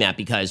not doing that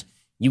because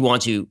you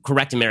want to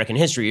correct American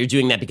history. You're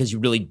doing that because you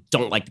really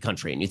don't like the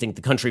country. And you think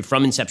the country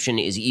from inception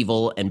is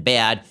evil and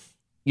bad.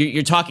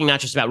 You're talking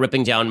not just about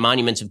ripping down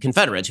monuments of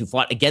Confederates who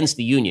fought against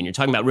the Union. You're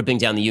talking about ripping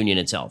down the Union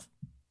itself.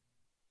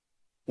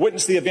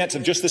 Witness the events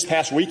of just this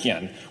past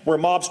weekend, where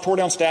mobs tore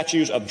down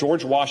statues of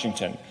George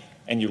Washington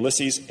and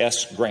Ulysses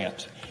S.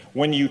 Grant.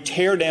 When you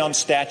tear down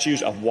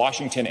statues of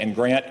Washington and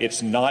Grant,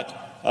 it's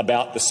not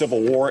about the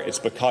Civil War, it's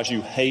because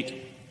you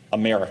hate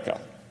America.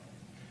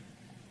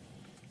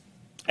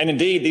 And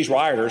indeed, these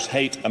rioters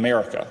hate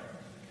America.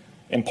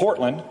 In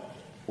Portland,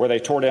 where they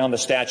tore down the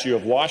statue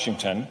of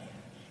Washington,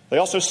 they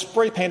also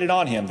spray painted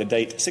on him the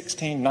date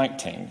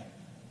 1619,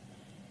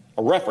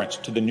 a reference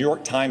to the New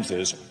York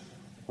Times'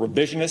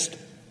 revisionist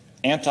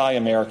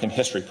anti-American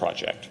history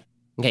project.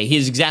 Okay, he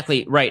is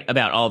exactly right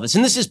about all of this.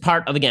 And this is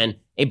part of, again,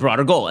 a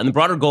broader goal. And the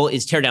broader goal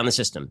is tear down the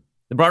system.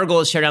 The broader goal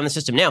is tear down the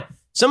system. Now,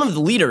 some of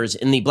the leaders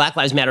in the Black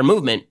Lives Matter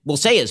movement will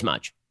say as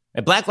much.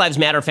 Black Lives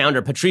Matter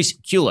founder Patrisse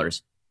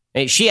Cullors,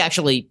 she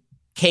actually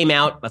came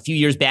out a few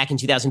years back in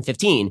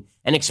 2015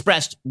 and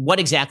expressed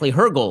what exactly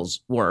her goals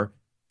were.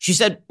 She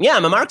said, yeah,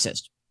 I'm a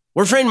Marxist.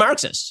 We're trained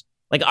Marxists.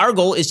 Like, our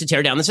goal is to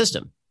tear down the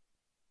system.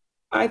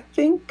 I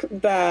think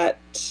that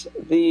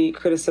the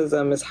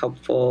criticism is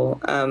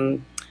helpful.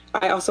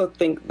 I also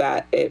think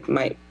that it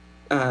might,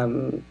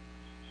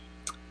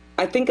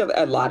 I think of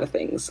a lot of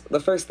things. The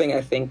first thing I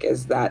think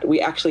is that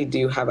we actually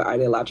do have an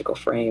ideological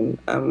frame.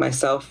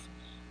 Myself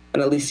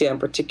and Alicia in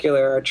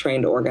particular are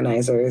trained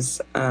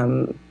organizers.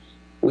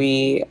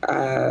 We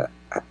are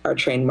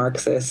trained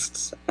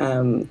Marxists.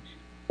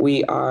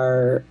 We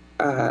are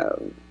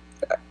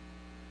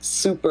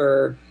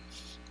super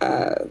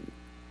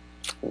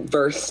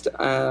versed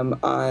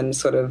on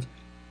sort of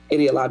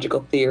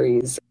ideological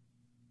theories.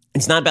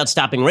 It's not about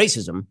stopping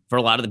racism for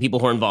a lot of the people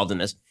who are involved in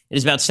this. It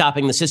is about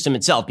stopping the system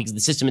itself, because the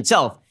system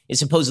itself is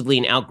supposedly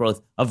an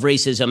outgrowth of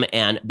racism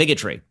and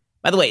bigotry.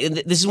 By the way,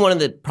 this is one of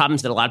the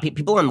problems that a lot of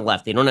people on the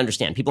left, they don't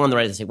understand. People on the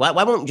right, they say, why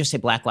won't you just say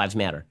Black Lives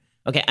Matter?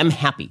 Okay, I'm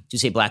happy to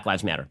say Black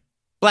Lives Matter.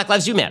 Black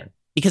lives do matter,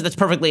 because that's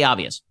perfectly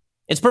obvious.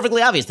 It's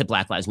perfectly obvious that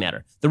Black Lives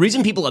Matter. The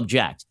reason people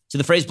object to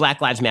the phrase Black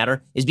Lives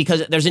Matter is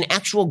because there's an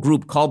actual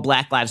group called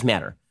Black Lives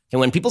Matter. And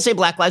when people say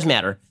Black Lives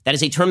Matter, that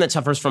is a term that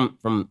suffers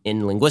from,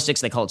 in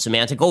linguistics, they call it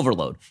semantic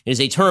overload. It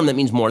is a term that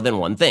means more than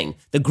one thing.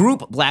 The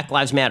group Black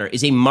Lives Matter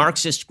is a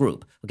Marxist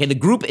group. Okay, the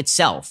group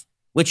itself,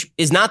 which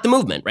is not the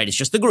movement, right? It's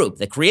just the group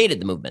that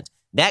created the movement.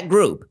 That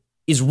group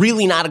is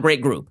really not a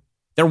great group.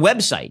 Their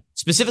website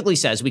specifically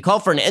says, we call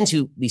for an end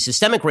to the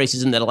systemic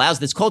racism that allows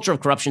this culture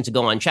of corruption to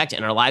go unchecked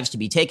and our lives to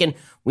be taken.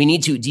 We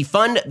need to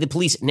defund the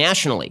police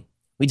nationally.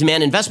 We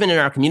demand investment in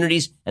our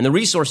communities and the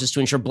resources to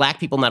ensure Black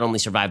people not only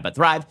survive but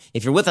thrive.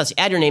 If you're with us,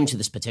 add your name to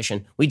this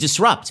petition. We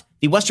disrupt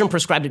the Western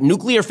prescribed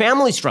nuclear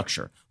family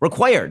structure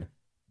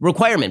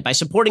requirement by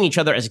supporting each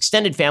other as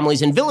extended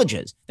families and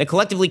villages that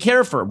collectively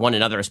care for one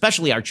another,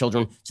 especially our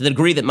children, to the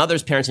degree that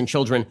mothers, parents, and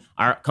children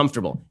are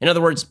comfortable. In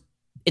other words,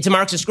 it's a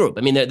Marxist group.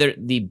 I mean,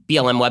 the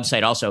BLM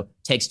website also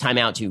takes time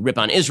out to rip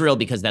on Israel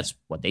because that's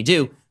what they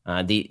do.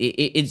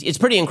 It's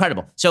pretty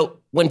incredible. So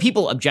when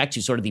people object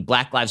to sort of the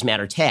Black Lives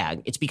Matter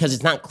tag, it's because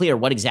it's not clear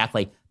what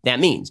exactly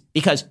that means.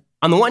 Because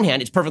on the one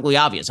hand, it's perfectly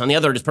obvious. On the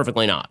other, it is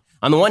perfectly not.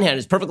 On the one hand,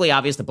 it's perfectly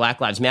obvious that Black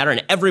Lives Matter,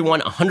 and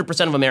everyone,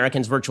 100% of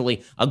Americans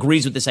virtually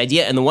agrees with this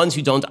idea. And the ones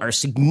who don't are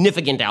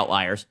significant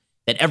outliers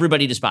that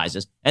everybody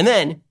despises. And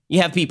then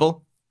you have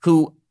people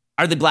who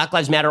are the Black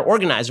Lives Matter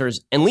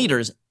organizers and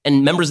leaders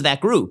and members of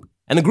that group.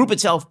 And the group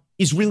itself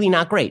is really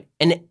not great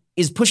and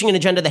is pushing an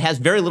agenda that has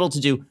very little to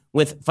do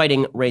with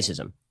fighting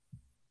racism.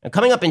 Now,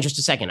 coming up in just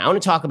a second, I want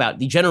to talk about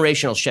the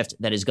generational shift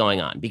that is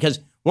going on, because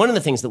one of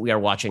the things that we are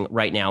watching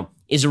right now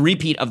is a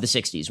repeat of the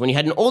 60s, when you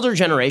had an older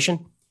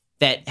generation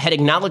that had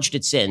acknowledged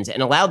its sins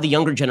and allowed the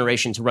younger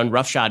generation to run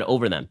roughshod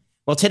over them.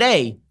 Well,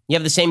 today, you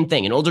have the same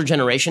thing, an older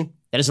generation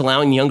that is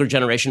allowing the younger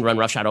generation to run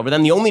roughshod over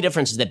them. The only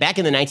difference is that back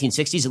in the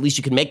 1960s, at least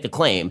you could make the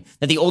claim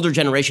that the older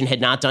generation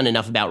had not done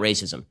enough about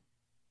racism.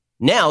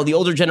 Now, the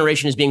older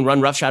generation is being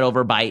run roughshod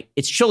over by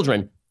its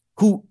children,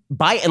 who,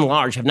 by and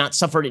large, have not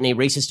suffered in a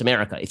racist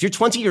America. If you're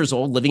 20 years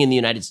old living in the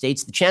United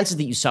States, the chances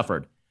that you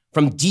suffered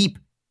from deep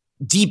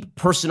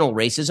personal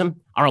racism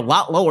are a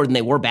lot lower than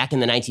they were back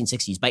in the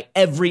 1960s by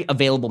every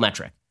available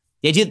metric.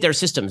 The idea that there are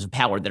systems of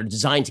power that are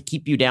designed to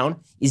keep you down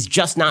is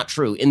just not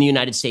true in the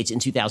United States in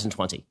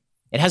 2020.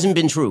 It hasn't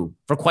been true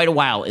for quite a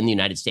while in the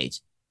United States.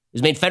 It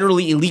was made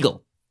federally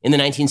illegal in the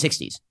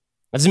 1960s.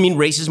 That doesn't mean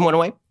racism went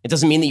away. It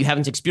doesn't mean that you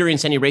haven't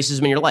experienced any racism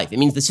in your life. It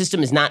means the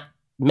system is not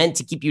meant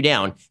to keep you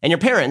down, and your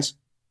parents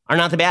are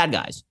not the bad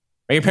guys.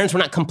 Or your parents were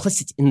not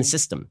complicit in the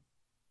system.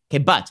 Okay,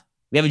 but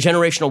we have a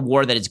generational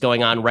war that is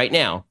going on right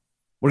now.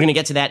 We're going to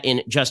get to that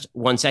in just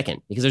 1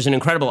 second, because there's an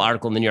incredible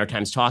article in the New York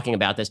Times talking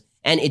about this,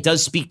 and it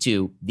does speak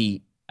to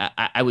the,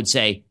 I would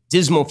say,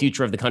 dismal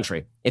future of the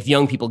country if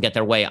young people get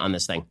their way on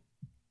this thing.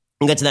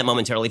 We'll get to that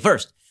momentarily.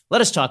 First, let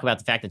us talk about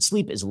the fact that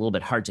sleep is a little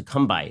bit hard to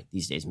come by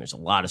these days. There's a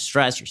lot of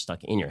stress. You're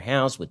stuck in your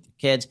house with your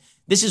kids.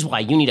 This is why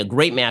you need a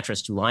great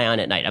mattress to lie on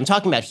at night. I'm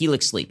talking about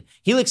Helix Sleep.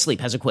 Helix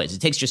Sleep has a quiz. It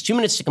takes just 2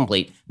 minutes to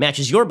complete,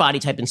 matches your body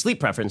type and sleep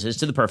preferences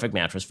to the perfect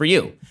mattress for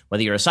you.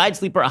 Whether you're a side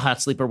sleeper, a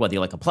hot sleeper, whether you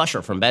like a plush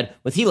or from bed,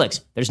 with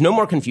Helix, there's no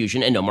more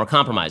confusion and no more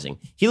compromising.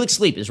 Helix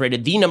Sleep is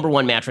rated the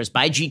 #1 mattress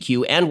by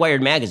GQ and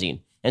Wired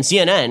Magazine. And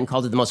CNN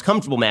called it the most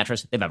comfortable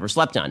mattress they've ever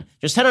slept on.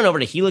 Just head on over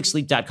to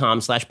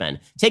helixsleep.com/Ben.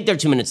 Take their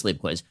 2-minute sleep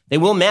quiz. They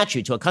will match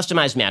you to a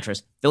customized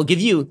mattress. They'll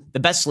give you the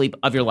best sleep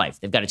of your life.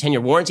 They've got a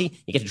 10-year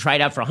warranty. You get to try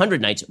it out for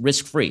 100 nights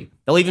risk-free.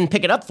 They'll even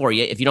pick it up for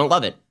you if you don't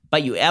love it,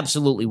 but you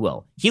absolutely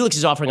will. Helix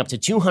is offering up to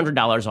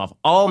 $200 off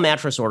all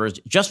mattress orders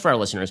just for our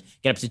listeners.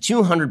 Get up to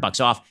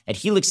 $200 off at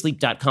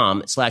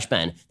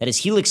helixsleep.com/Ben. That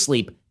is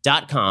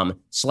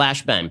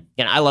helixsleep.com/Ben.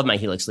 And I love my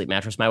Helix Sleep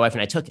mattress. My wife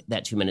and I took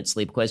that 2-minute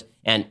sleep quiz,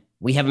 and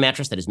we have a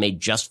mattress that is made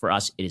just for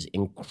us. It is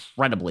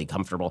incredibly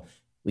comfortable.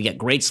 We get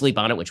great sleep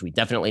on it, which we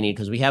definitely need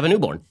because we have a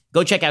newborn.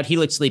 Go check out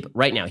Helix Sleep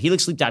right now.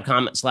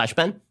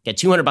 helixsleep.com/Ben. Get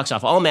 $200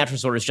 off all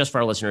mattress orders just for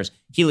our listeners.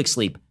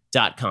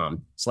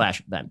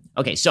 helixsleep.com/Ben.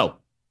 Okay, so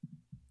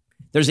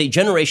there's a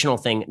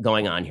generational thing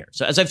going on here.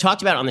 So as I've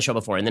talked about on the show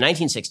before, in the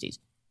 1960s,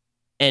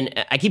 and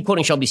I keep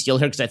quoting Shelby Steele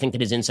here because I think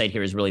that his insight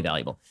here is really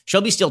valuable.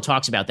 Shelby Steele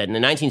talks about that in the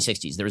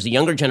 1960s, there was a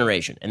younger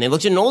generation, and they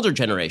looked at an older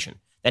generation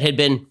that had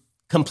been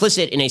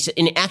complicit in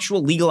an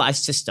actual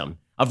legalized system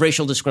of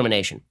racial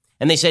discrimination.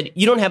 And they said,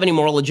 you don't have any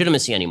moral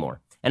legitimacy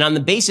anymore. And on the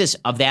basis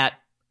of that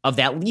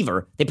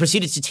lever, they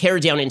proceeded to tear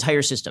down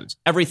entire systems,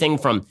 everything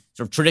from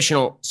sort of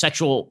traditional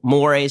sexual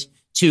mores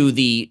to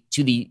the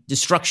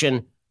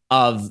destruction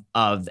of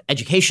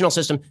educational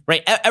system,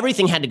 right?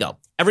 Everything had to go.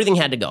 Everything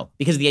had to go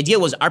because the idea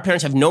was our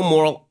parents have no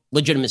moral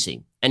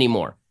legitimacy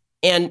anymore.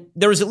 And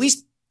there was at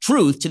least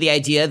truth to the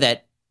idea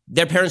that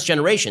their parents'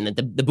 generation, that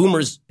the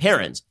boomers'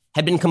 parents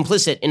had been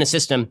complicit in a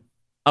system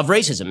of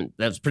racism.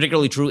 That was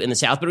particularly true in the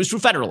South, but it was true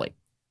federally,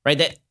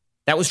 right?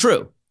 That was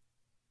true.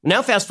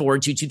 Now fast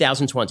forward to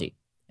 2020,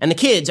 and the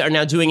kids are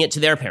now doing it to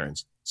their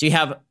parents. So you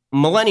have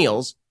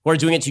millennials who are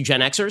doing it to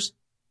Gen Xers,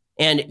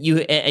 and you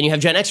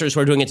have Gen Xers who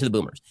are doing it to the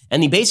boomers.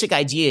 And the basic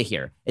idea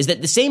here is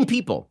that the same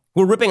people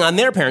who were ripping on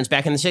their parents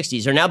back in the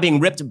 60s are now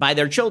being ripped by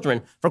their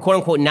children for quote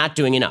unquote not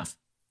doing enough.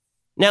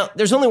 Now,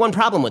 there's only one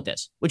problem with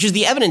this, which is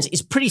the evidence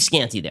is pretty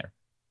scanty there.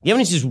 The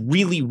evidence is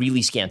really,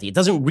 really scanty. It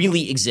doesn't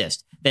really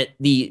exist that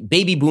the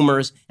baby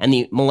boomers and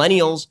the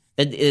millennials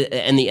and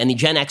the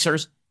Gen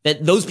Xers,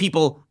 that those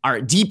people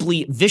are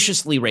deeply,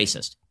 viciously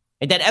racist.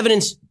 And that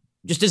evidence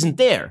just isn't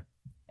there.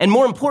 And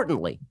more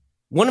importantly,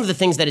 one of the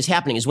things that is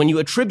happening is when you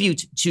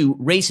attribute to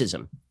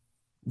racism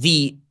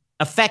the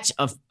effect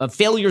of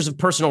failures of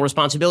personal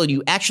responsibility,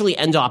 you actually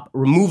end up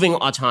removing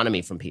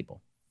autonomy from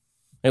people.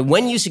 And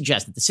when you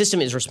suggest that the system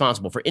is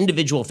responsible for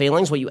individual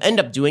failings, what you end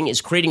up doing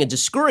is creating a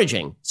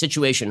discouraging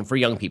situation for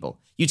young people.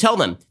 You tell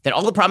them that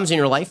all the problems in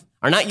your life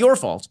are not your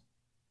fault.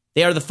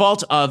 They are the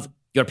fault of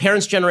your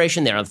parents'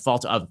 generation. They are the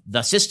fault of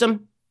the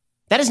system.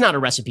 That is not a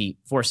recipe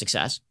for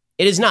success.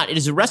 It is not. It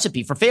is a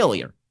recipe for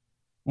failure.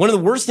 One of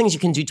the worst things you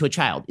can do to a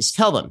child is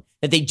tell them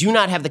that they do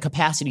not have the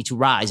capacity to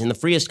rise in the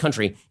freest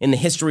country in the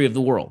history of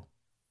the world.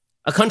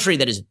 A country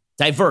that is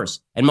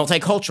diverse and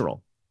multicultural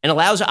and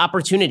allows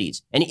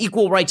opportunities and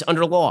equal rights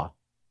under law,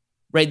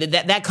 right?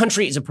 That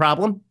country is a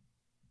problem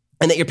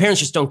and that your parents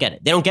just don't get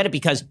it. They don't get it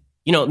because,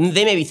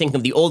 they maybe think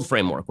of the old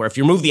framework where if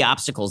you remove the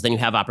obstacles, then you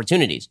have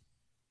opportunities.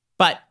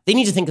 But they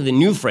need to think of the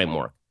new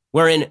framework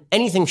wherein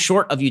anything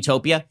short of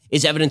utopia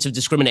is evidence of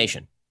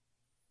discrimination.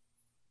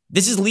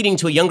 This is leading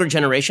to a younger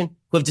generation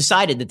who have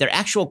decided that their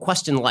actual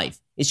quest in life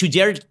is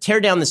to tear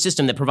down the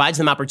system that provides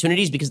them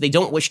opportunities because they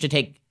don't wish to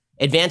take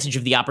advantage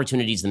of the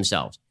opportunities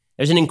themselves.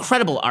 There's an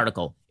incredible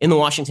article in the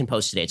Washington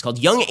Post today. It's called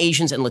Young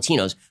Asians and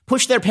Latinos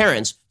Push Their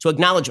Parents to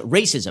Acknowledge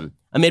Racism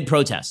Amid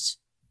Protests.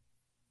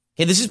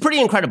 Okay, this is pretty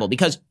incredible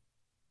because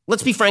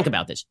let's be frank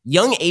about this.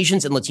 Young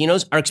Asians and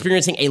Latinos are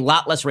experiencing a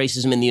lot less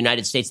racism in the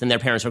United States than their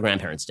parents or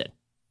grandparents did.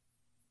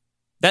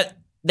 That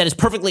is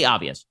perfectly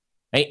obvious.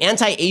 Right?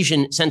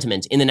 Anti-Asian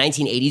sentiment in the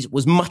 1980s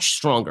was much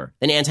stronger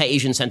than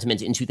anti-Asian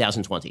sentiment in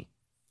 2020.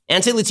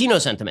 Anti-Latino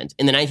sentiment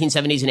in the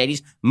 1970s and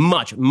 80s,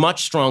 much,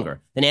 much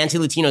stronger than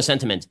anti-Latino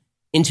sentiment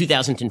in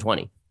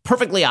 2020.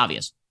 Perfectly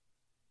obvious,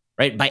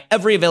 right? By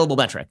every available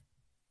metric.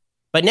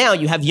 But now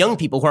you have young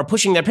people who are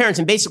pushing their parents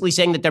and basically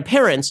saying that their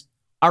parents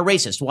are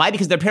racist. Why?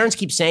 Because their parents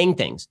keep saying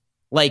things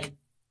like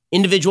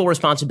individual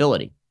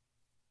responsibility.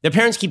 Their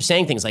parents keep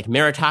saying things like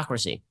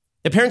meritocracy.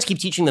 Their parents keep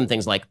teaching them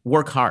things like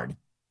work hard.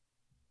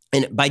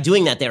 And by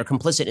doing that, they are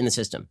complicit in the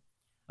system.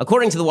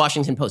 According to the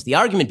Washington Post, the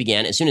argument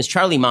began as soon as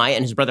Charlie Mai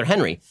and his brother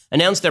Henry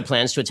announced their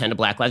plans to attend a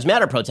Black Lives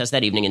Matter protest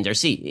that evening in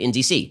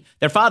D.C.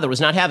 Their father was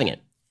not having it.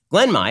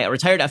 Glenn Mai, a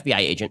retired FBI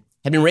agent,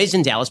 had been raised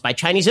in Dallas by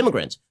Chinese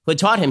immigrants who had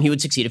taught him he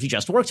would succeed if he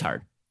just worked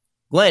hard.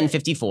 Glenn,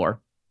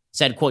 54,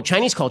 said, quote,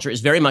 Chinese culture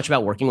is very much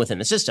about working within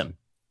the system.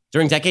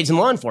 During decades in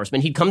law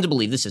enforcement, he'd come to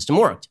believe the system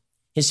worked.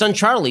 His son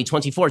Charlie,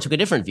 24, took a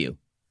different view.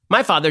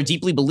 My father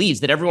deeply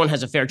believes that everyone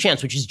has a fair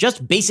chance, which is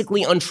just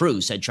basically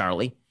untrue, said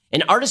Charlie,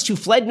 an artist who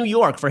fled New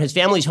York for his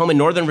family's home in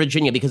Northern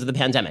Virginia because of the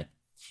pandemic.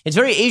 It's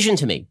very Asian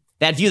to me,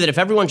 that view that if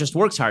everyone just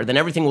works hard, then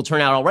everything will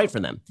turn out all right for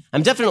them.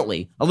 I'm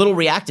definitely a little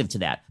reactive to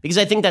that because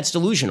I think that's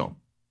delusional.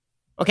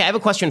 Okay, I have a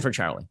question for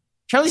Charlie.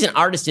 Charlie's an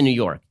artist in New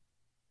York,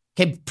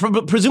 okay,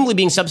 presumably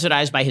being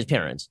subsidized by his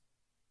parents.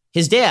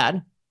 His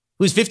dad,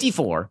 who's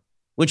 54,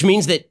 which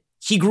means that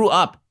he grew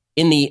up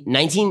in the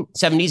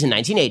 1970s and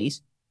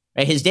 1980s,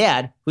 right? His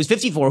dad, who's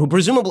 54, who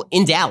presumably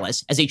in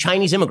Dallas as a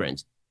Chinese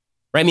immigrant,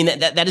 right? I mean,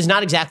 that is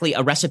not exactly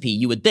a recipe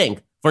you would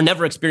think for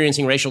never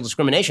experiencing racial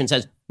discrimination.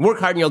 Says, work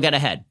hard and you'll get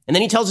ahead. And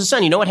then he tells his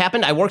son, you know what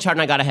happened? I worked hard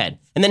and I got ahead.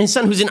 And then his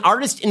son, who's an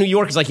artist in New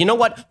York, is like, you know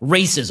what?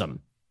 Racism.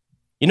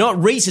 You know what?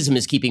 Racism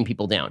is keeping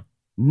people down.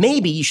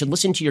 Maybe you should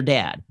listen to your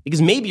dad,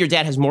 because maybe your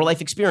dad has more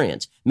life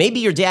experience.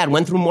 Maybe your dad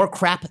went through more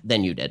crap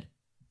than you did.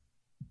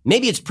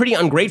 Maybe it's pretty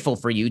ungrateful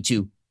for you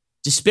to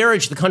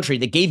disparage the country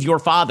that gave your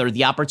father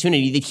the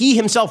opportunity that he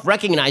himself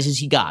recognizes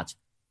he got.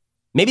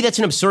 Maybe that's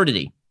an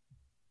absurdity.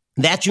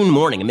 That June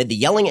morning, amid the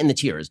yelling and the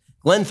tears,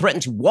 Glenn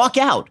threatened to walk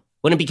out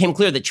when it became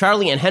clear that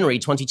Charlie and Henry,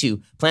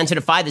 22, planned to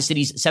defy the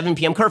city's 7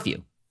 p.m.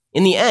 curfew.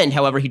 In the end,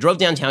 however, he drove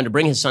downtown to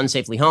bring his son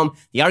safely home.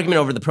 The argument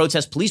over the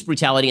protest, police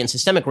brutality, and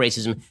systemic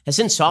racism has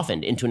since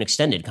softened into an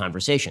extended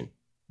conversation.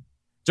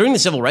 During the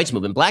civil rights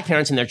movement, black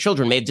parents and their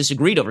children may have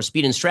disagreed over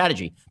speed and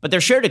strategy, but their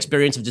shared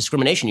experience of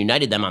discrimination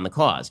united them on the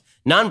cause.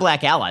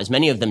 Non-black allies,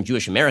 many of them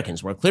Jewish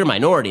Americans, were a clear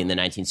minority in the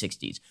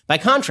 1960s. By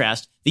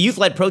contrast, the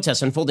youth-led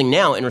protests unfolding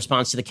now in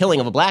response to the killing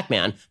of a black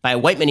man by a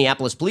white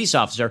Minneapolis police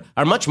officer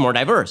are much more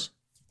diverse.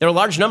 There are a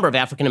large number of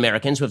African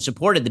Americans who have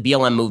supported the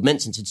BLM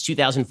movement since its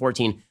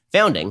 2014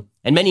 founding,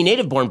 and many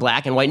native-born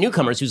black and white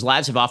newcomers whose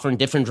lives have often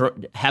differed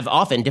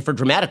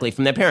dramatically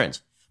from their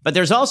parents. But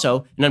there's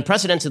also an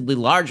unprecedentedly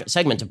large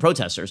segment of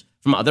protesters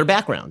from other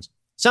backgrounds.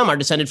 Some are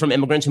descended from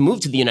immigrants who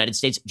moved to the United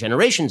States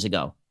generations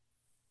ago,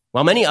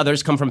 while many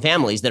others come from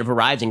families that have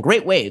arrived in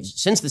great waves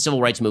since the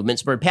civil rights movement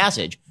spurred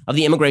passage of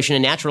the Immigration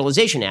and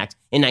Naturalization Act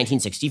in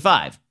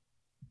 1965.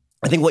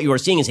 I think what you are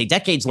seeing is a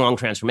decades-long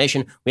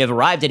transformation. We have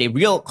arrived at a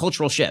real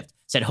cultural shift,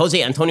 said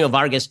Jose Antonio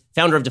Vargas,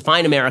 founder of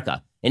Define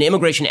America, an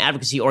immigration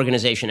advocacy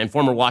organization and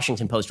former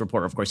Washington Post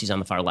reporter. Of course, he's on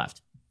the far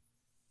left.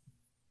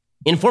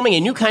 In forming a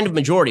new kind of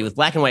majority with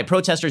black and white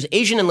protesters,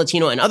 Asian and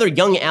Latino and other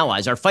young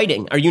allies are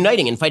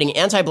uniting in fighting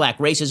anti-black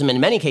racism, and in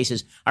many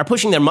cases are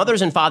pushing their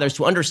mothers and fathers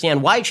to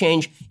understand why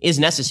change is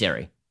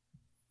necessary.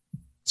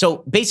 So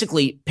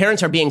basically,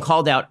 parents are being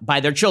called out by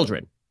their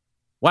children.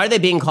 Why are they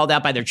being called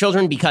out by their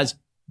children? Because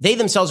they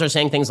themselves are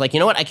saying things like, you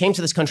know what, I came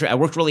to this country, I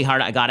worked really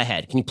hard, I got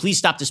ahead. Can you please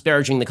stop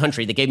disparaging the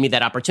country that gave me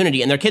that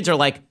opportunity? And their kids are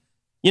like,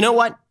 you know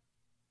what?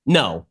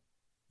 No.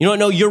 You know what?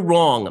 No, you're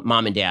wrong,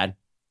 mom and dad.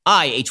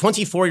 I, a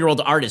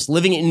 24-year-old artist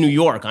living in New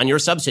York on your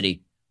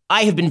subsidy,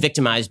 I have been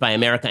victimized by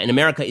America, and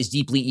America is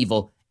deeply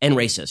evil and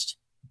racist.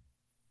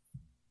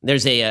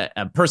 There's a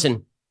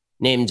person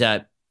named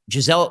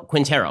Giselle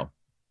Quintero.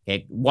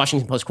 Okay,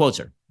 Washington Post quotes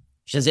her.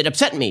 She says, it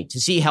upset me to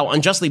see how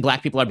unjustly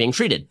black people are being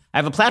treated. I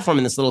have a platform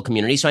in this little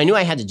community, so I knew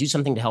I had to do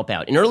something to help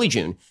out. In early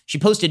June, she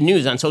posted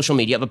news on social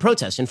media of a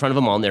protest in front of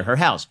a mall near her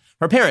house.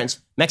 Her parents,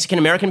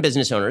 Mexican-American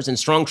business owners and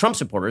strong Trump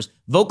supporters,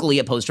 vocally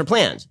opposed her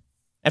plans.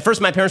 At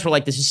first, my parents were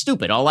like, this is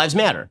stupid. All lives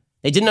matter.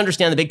 They didn't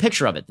understand the big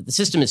picture of it, that the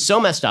system is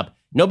so messed up,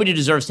 nobody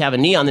deserves to have a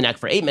knee on the neck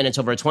for 8 minutes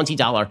over a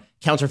 $20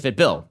 counterfeit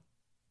bill.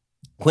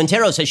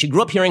 Quintero says she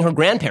grew up hearing her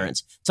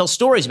grandparents tell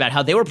stories about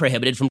how they were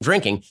prohibited from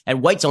drinking at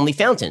whites-only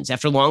fountains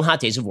after long, hot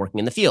days of working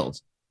in the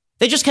fields.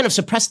 They just kind of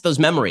suppressed those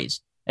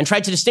memories and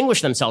tried to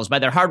distinguish themselves by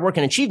their hard work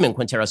and achievement,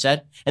 Quintero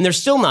said, and they're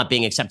still not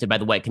being accepted by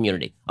the white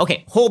community.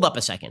 Okay, hold up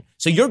a second.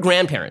 So your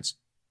grandparents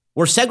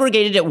were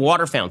segregated at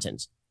water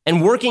fountains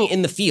and working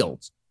in the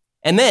fields,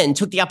 and then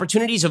took the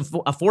opportunities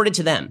afforded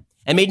to them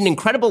and made an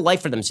incredible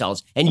life for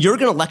themselves, and you're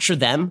going to lecture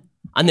them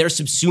on their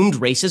subsumed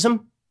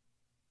racism?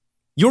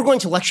 You're going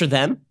to lecture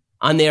them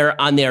on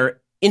their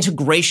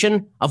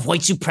integration of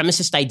white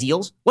supremacist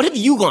ideals? What have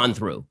you gone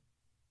through,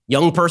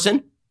 young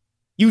person?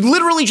 You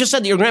literally just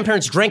said that your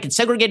grandparents drank at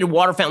segregated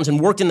water fountains and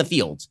worked in the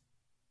fields.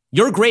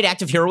 Your great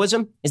act of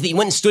heroism is that you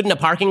went and stood in a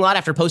parking lot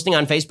after posting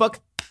on Facebook?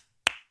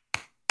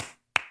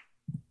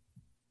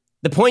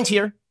 The point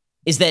here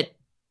is that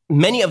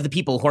many of the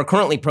people who are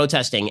currently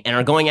protesting and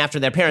are going after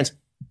their parents,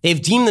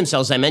 they've deemed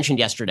themselves, as I mentioned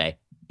yesterday,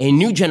 a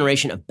new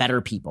generation of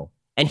better people.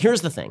 And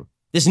here's the thing.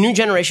 This new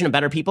generation of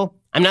better people,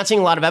 I'm not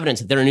seeing a lot of evidence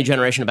that they're a new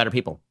generation of better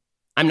people.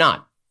 I'm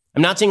not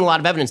seeing a lot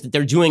of evidence that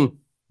they're doing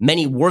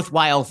many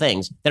worthwhile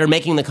things that are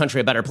making the country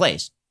a better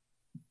place.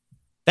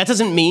 That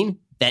doesn't mean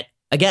that,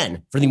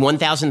 again, for the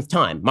 1,000th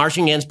time,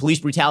 marching against police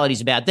brutality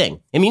is a bad thing.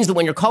 It means that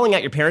when you're calling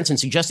out your parents and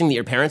suggesting that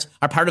your parents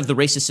are part of the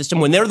racist system,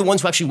 when they're the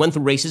ones who actually went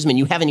through racism and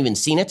you haven't even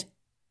seen it,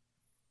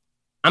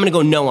 I'm going to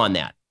go no on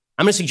that.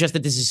 I'm going to suggest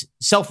that this is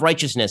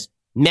self-righteousness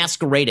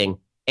masquerading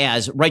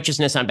as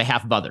righteousness on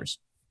behalf of others.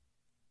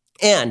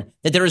 And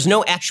that there is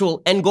no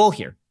actual end goal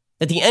here.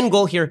 That the end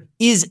goal here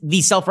is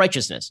the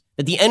self-righteousness.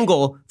 That the end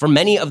goal for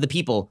many of the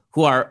people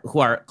who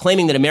are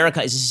claiming that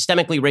America is a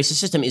systemically racist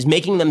system is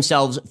making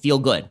themselves feel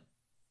good.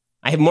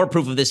 I have more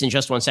proof of this in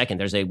just 1 second.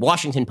 There's a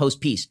Washington Post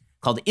piece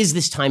called Is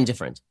This Time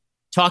Different?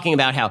 Talking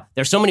about how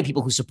there's so many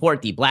people who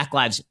support the Black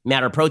Lives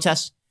Matter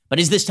protests, but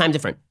is this time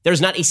different?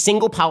 There's not a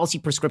single policy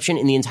prescription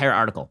in the entire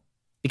article.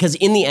 Because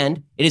in the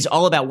end, it is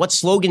all about what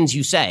slogans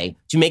you say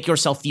to make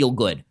yourself feel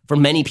good for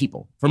many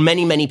people, for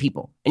many, many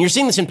people. And you're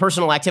seeing this in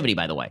personal activity,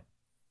 by the way. I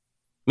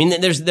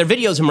mean, there are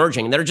videos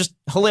emerging that are just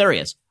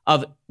hilarious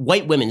of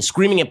white women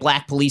screaming at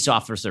black police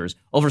officers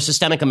over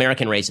systemic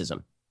American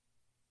racism.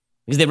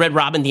 because they read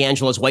Robin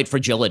DiAngelo's White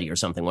Fragility or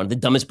something, one of the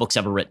dumbest books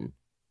ever written.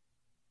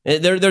 I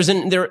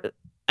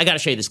got to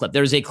show you this clip.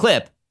 There's a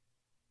clip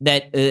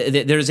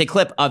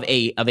of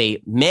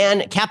a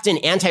man, Captain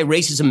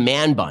Anti-Racism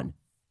Man Bun,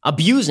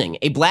 abusing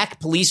a black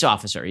police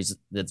officer.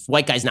 This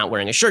white guy's not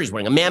wearing a shirt. He's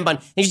wearing a man bun.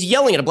 And he's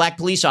yelling at a black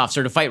police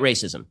officer to fight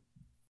racism.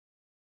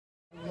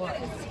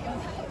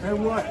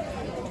 And what?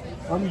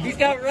 He's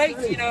got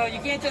rights, you know. You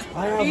can't just beat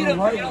him if you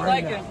don't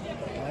like him.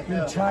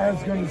 Your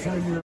child's going to tell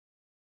you.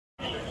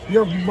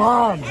 Your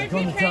mom's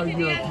going to tell you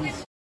you're a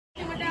piece.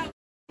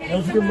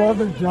 If your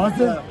mother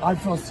doesn't, I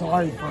feel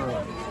sorry for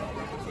her.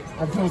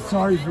 I feel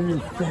sorry for your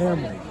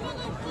family.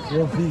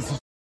 You're a piece of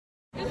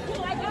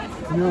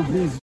You're a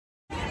piece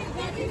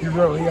of You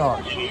really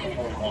are.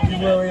 You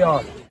really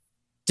are.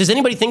 Does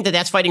anybody think that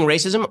that's fighting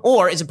racism?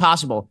 Or is it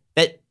possible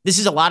that this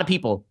is a lot of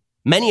people,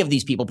 many of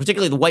these people,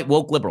 particularly the white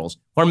woke liberals,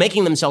 who are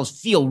making themselves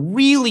feel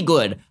really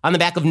good on the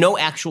back of no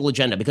actual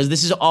agenda, because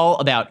this is all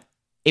about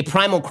a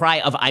primal cry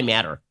of I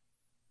matter.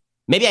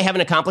 Maybe I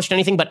haven't accomplished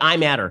anything, but I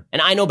matter.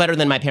 And I know better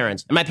than my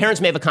parents. And my parents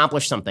may have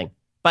accomplished something.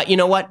 But you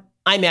know what?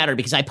 I matter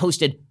because I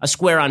posted a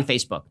square on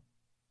Facebook.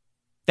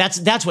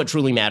 That's what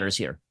truly matters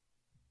here.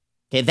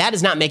 Okay, that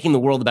is not making the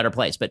world a better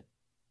place. But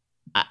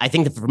I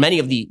think that for many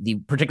of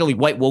the particularly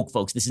white woke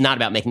folks, this is not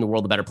about making the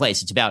world a better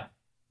place. It's about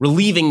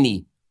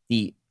relieving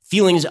the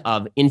feelings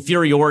of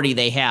inferiority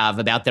they have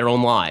about their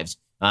own lives,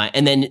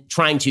 and then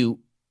trying to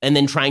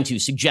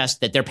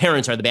suggest that their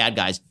parents are the bad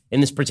guys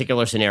in this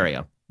particular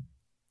scenario.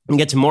 We'll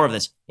get to more of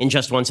this in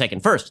just 1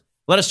 second. First,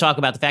 let us talk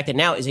about the fact that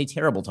now is a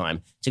terrible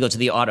time to go to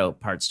the auto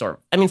parts store.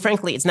 I mean,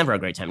 frankly, it's never a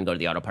great time to go to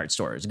the auto parts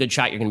store. There's a good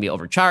shot you're going to be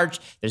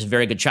overcharged. There's a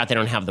very good shot they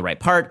don't have the right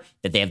part,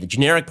 that they have the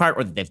generic part,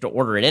 or that they have to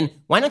order it in.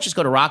 Why not just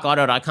go to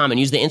rockauto.com and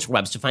use the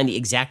interwebs to find the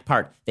exact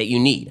part that you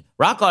need?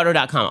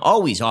 Rockauto.com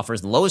always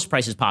offers the lowest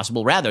prices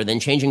possible rather than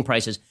changing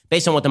prices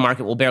based on what the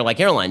market will bear like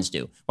airlines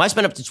do. Why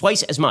spend up to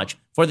twice as much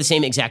for the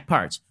same exact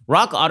parts?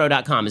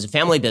 RockAuto.com is a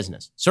family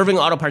business serving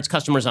auto parts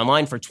customers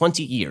online for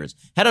 20 years.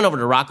 Head on over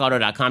to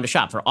rockauto.com to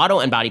shop for auto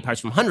and body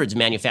parts from hundreds of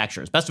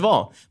manufacturers. Best of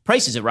all,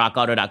 prices at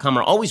rockauto.com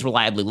are always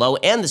reliably low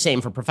and the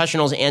same for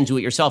professionals and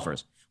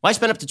do-it-yourselfers. Why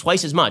spend up to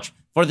twice as much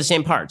for the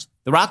same parts?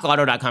 The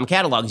rockauto.com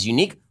catalog is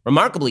unique,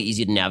 remarkably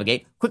easy to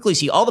navigate. Quickly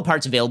see all the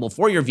parts available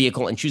for your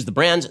vehicle and choose the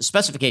brands,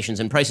 specifications,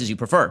 and prices you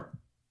prefer.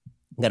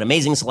 Got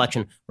amazing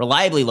selection,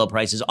 reliably low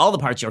prices, all the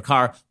parts your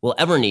car will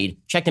ever need.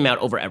 Check them out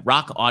over at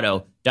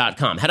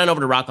rockauto.com. Head on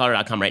over to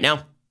rockauto.com right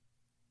now.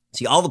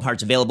 See all the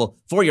parts available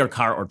for your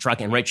car or truck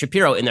and write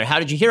Shapiro in their How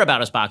Did You Hear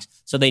About Us box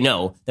so they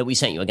know that we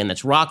sent you. Again,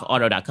 that's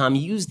rockauto.com.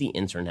 Use the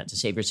internet to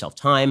save yourself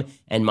time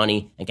and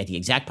money and get the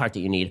exact part that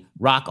you need.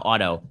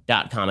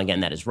 Rockauto.com. Again,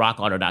 that is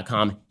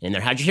rockauto.com. And in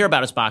their How Did You Hear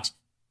About Us box,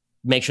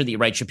 make sure that you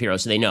write Shapiro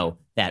so they know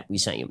that we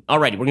sent you. All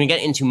righty, we're going to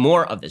get into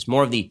more of this,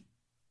 more of the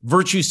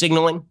virtue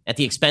signaling at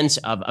the expense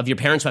of your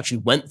parents who actually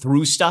went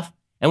through stuff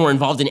and were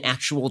involved in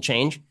actual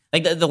change.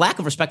 Like the lack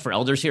of respect for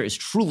elders here is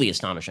truly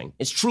astonishing.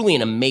 It's truly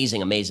an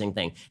amazing, amazing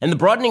thing. And the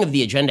broadening of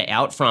the agenda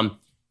out from,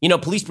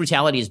 police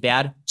brutality is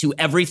bad to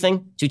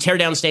everything, to tear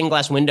down stained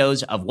glass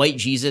windows of white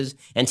Jesus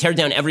and tear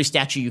down every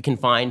statue you can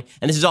find.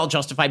 And this is all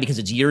justified because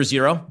it's year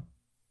zero.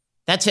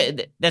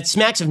 That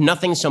smacks of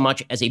nothing so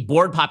much as a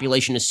bored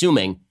population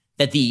assuming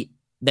that the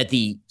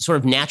sort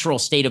of natural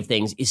state of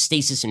things is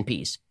stasis and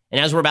peace. And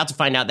as we're about to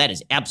find out, that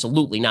is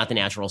absolutely not the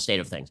natural state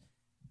of things.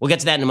 We'll get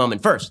to that in a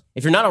moment. First,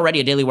 if you're not already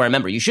a Daily Wire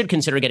member, you should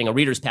consider getting a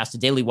reader's pass to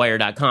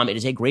dailywire.com. It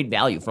is a great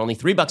value for only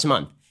 $3 a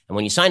month. And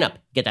when you sign up,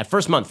 get that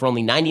first month for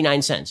only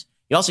 99 cents.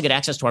 You also get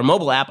access to our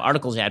mobile app,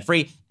 articles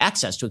ad-free,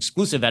 access to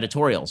exclusive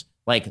editorials,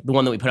 like the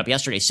one that we put up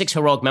yesterday, 6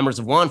 heroic members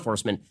of law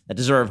enforcement that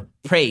deserve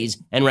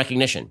praise and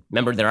recognition.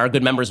 Remember, there are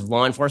good members of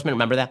law enforcement.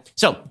 Remember that?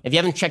 So if you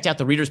haven't checked out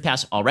the reader's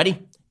pass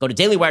already, go to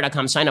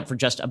dailywire.com, sign up for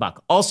just $1.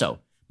 Also,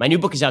 my new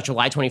book is out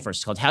July 21st.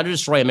 It's called How to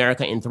Destroy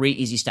America in 3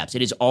 Easy Steps.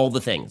 It is all the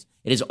things.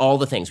 It is all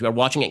the things. We are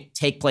watching it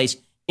take place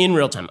in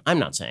real time. I'm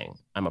not saying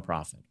I'm a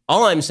prophet.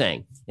 All I'm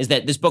saying is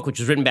that this book, which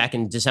was written back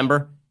in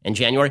December and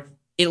January,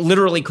 it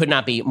literally could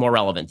not be more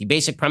relevant. The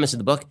basic premise of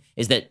the book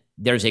is that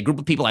there's a group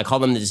of people, I call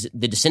them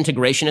the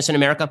disintegrationists in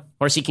America,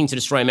 who are seeking to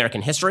destroy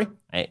American history.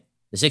 Right?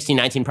 The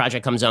 1619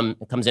 Project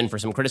comes in for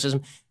some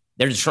criticism.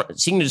 They're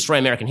seeking to destroy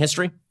American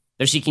history.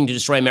 They're seeking to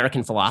destroy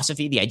American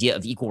philosophy, the idea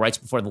of equal rights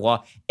before the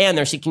law, and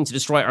they're seeking to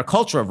destroy our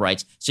culture of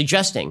rights,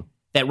 suggesting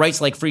that rights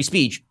like free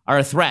speech are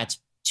a threat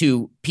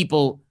to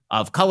people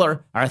of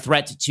color, are a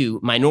threat to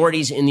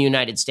minorities in the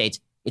United States.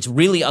 It's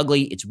really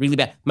ugly. It's really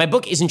bad. My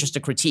book isn't just a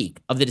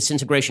critique of the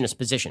disintegrationist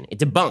position. It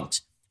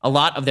debunks a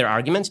lot of their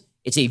arguments.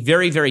 It's a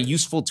very, very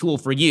useful tool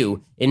for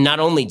you in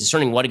not only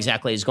discerning what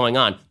exactly is going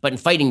on, but in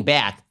fighting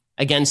back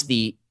against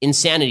the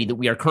insanity that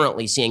we are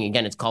currently seeing.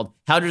 Again, it's called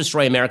How to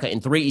Destroy America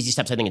in 3 Easy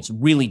Steps. I think it's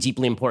really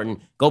deeply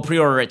important. Go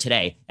pre-order it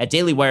today at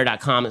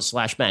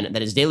dailywire.com/Ben.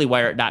 That is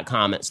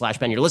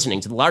dailywire.com/Ben. You're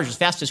listening to the largest,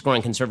 fastest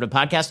growing conservative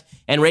podcast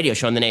and radio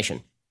show in the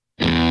nation.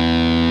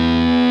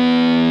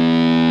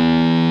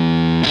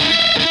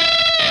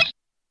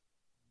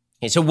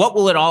 Okay, so what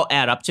will it all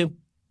add up to?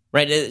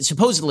 right?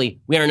 Supposedly,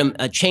 we are in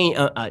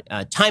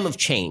a time of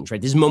change,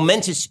 right? This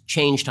momentous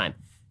change time.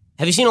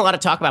 Have you seen a lot of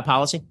talk about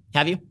policy?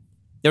 Have you?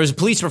 There was a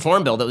police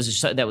reform bill that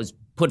was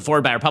put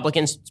forward by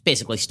Republicans. It's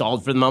basically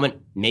stalled for the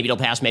moment. Maybe it'll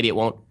pass, maybe it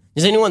won't.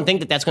 Does anyone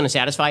think that that's going to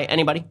satisfy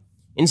anybody?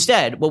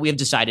 Instead, what we have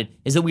decided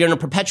is that we are in a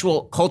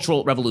perpetual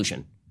cultural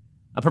revolution.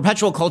 A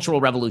perpetual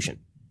cultural revolution.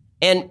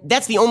 And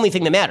that's the only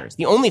thing that matters.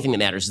 The only thing that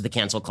matters is the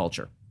cancel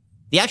culture.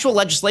 The actual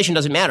legislation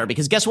doesn't matter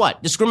because guess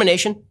what?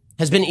 Discrimination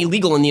has been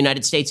illegal in the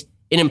United States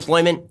in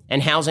employment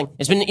and housing.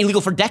 It's been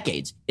illegal for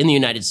decades in the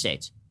United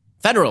States,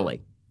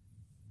 federally.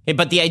 Okay,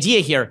 but the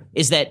idea here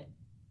is that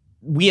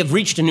we have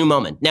reached a new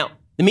moment. Now,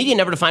 the media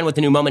never define what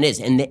the new moment is,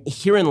 and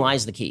herein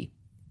lies the key.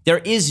 There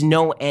is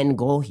no end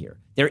goal here.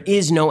 There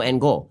is no end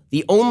goal.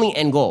 The only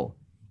end goal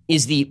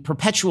is the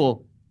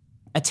perpetual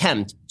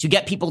attempt to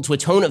get people to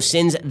atone of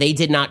sins they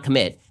did not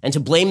commit and to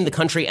blame the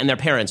country and their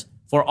parents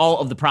for all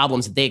of the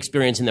problems that they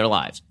experience in their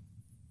lives.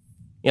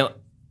 You know,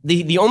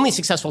 the only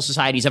successful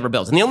societies ever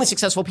built and the only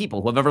successful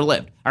people who have ever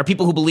lived are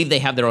people who believe they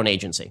have their own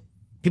agency.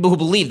 People who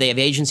believe they have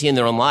agency in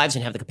their own lives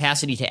and have the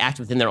capacity to act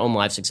within their own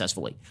lives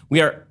successfully.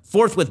 We are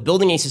forthwith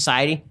building a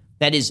society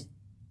that is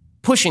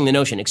pushing the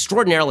notion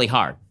extraordinarily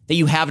hard that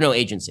you have no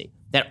agency,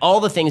 that all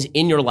the things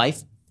in your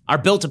life are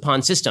built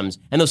upon systems,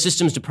 and those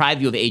systems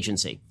deprive you of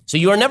agency. So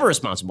you are never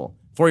responsible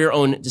for your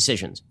own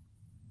decisions.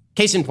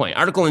 Case in point,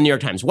 article in the New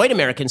York Times, white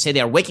Americans say they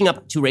are waking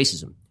up to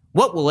racism.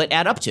 What will it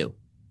add up to?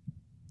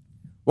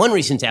 One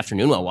recent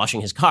afternoon, while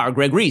washing his car,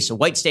 Greg Reese, a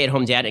white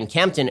stay-at-home dad in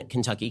Campton,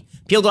 Kentucky,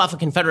 peeled off a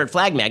Confederate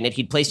flag magnet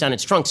he'd placed on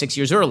its trunk 6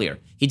 years earlier.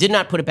 He did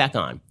not put it back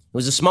on. It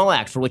was a small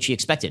act for which he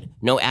expected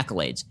no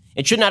accolades.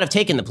 It should not have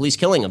taken the police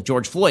killing of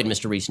George Floyd,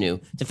 Mr. Reese knew,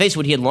 to face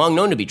what he had long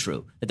known to be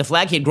true, that the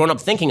flag he had grown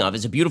up thinking of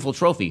as a beautiful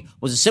trophy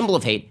was a symbol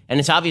of hate, and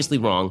it's obviously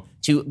wrong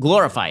to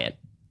glorify it.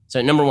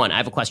 So, number one, I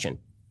have a question.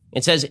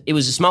 It says it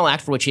was a small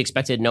act for which he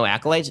expected no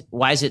accolades.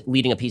 Why is it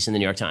leading a piece in the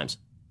New York Times?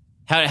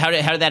 How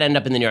did that end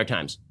up in the New York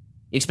Times?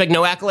 You expect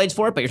no accolades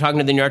for it, but you're talking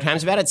to the New York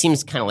Times about it? It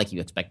seems kind of like you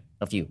expect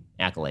a few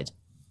accolades.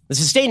 The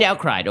sustained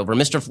outcry over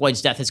Mr.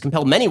 Floyd's death has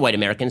compelled many white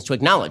Americans to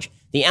acknowledge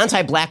the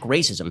anti-black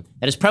racism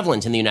that is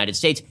prevalent in the United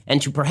States and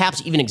to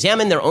perhaps even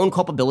examine their own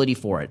culpability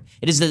for it.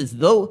 It is as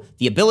though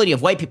the ability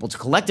of white people to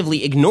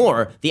collectively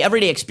ignore the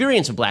everyday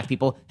experience of black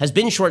people has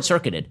been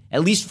short-circuited,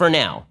 at least for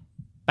now.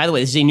 By the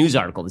way, this is a news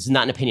article. This is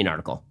not an opinion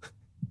article.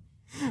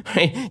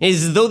 Right? It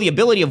is as though the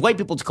ability of white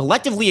people to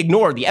collectively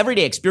ignore the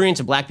everyday experience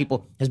of black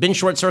people has been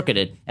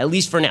short-circuited, at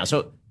least for now.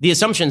 So the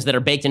assumptions that are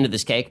baked into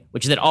this cake,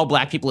 which is that all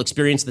black people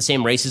experience the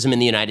same racism in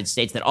the United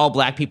States, that all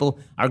black people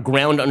are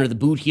ground under the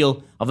boot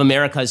heel of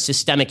America's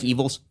systemic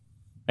evils,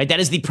 right?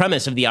 That is the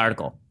premise of the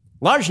article.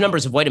 Large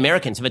numbers of white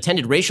Americans have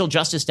attended racial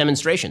justice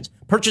demonstrations,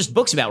 purchased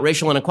books about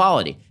racial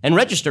inequality, and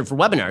registered for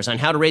webinars on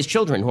how to raise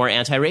children who are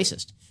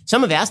anti-racist.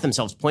 Some have asked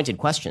themselves pointed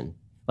questions,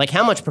 like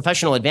how much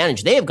professional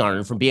advantage they have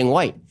garnered from being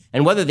white,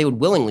 and whether they would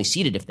willingly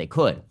cede it if they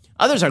could.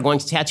 Others are going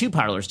to tattoo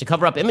parlors to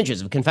cover up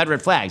images of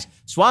Confederate flags,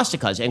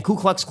 swastikas, and Ku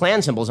Klux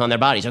Klan symbols on their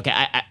bodies. Okay,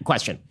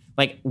 question.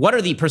 Like, what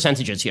are the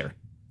percentages here?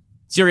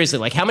 Seriously,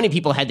 like, how many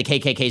people had the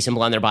KKK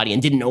symbol on their body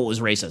and didn't know it was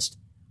racist?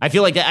 I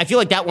feel like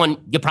that one,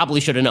 you probably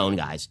should have known,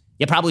 guys.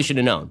 You probably should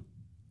have known.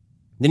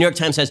 The New York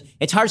Times says,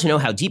 it's hard to know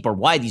how deep or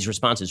wide these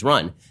responses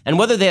run, and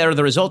whether they are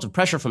the result of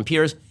pressure from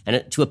peers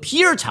and to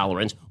appear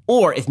tolerant,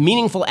 or if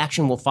meaningful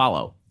action will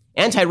follow.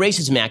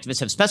 Anti-racism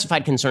activists have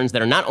specified concerns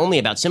that are not only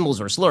about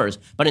symbols or slurs,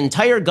 but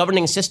entire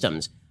governing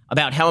systems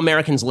about how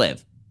Americans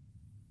live.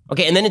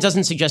 Okay, and then it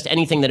doesn't suggest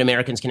anything that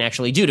Americans can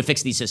actually do to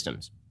fix these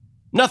systems.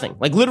 Nothing,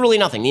 like literally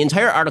nothing. The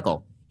entire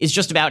article is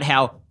just about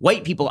how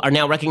white people are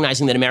now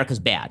recognizing that America's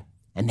bad.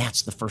 And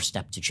that's the first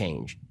step to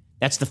change.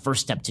 That's the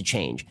first step to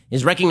change,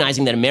 is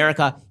recognizing that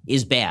America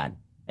is bad.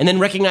 And then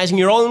recognizing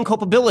your own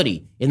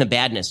culpability in the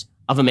badness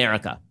of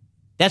America.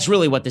 That's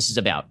really what this is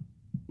about.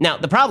 Now,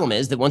 the problem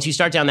is that once you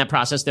start down that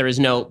process, there's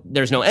no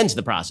end to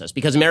the process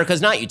because America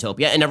is not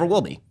utopia and never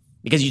will be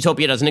because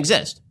utopia doesn't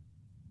exist.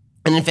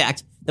 And in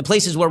fact, the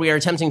places where we are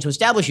attempting to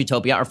establish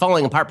utopia are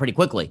falling apart pretty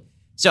quickly.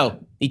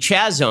 So the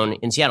Chaz zone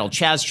in Seattle,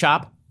 Chaz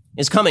Chop,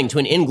 is coming to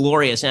an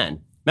inglorious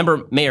end.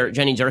 Remember Mayor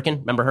Jenny Durkan?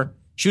 Remember her?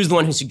 She was the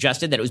one who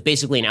suggested that it was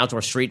basically an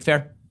outdoor street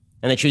fair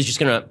and that she was just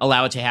going to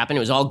allow it to happen.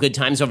 It was all good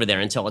times over there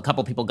until a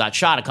couple people got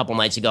shot a couple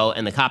nights ago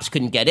and the cops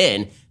couldn't get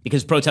in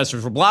because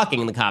protesters were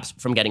blocking the cops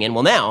from getting in.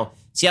 Well, now,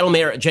 Seattle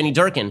Mayor Jenny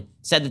Durkan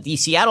said that the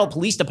Seattle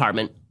Police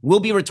Department will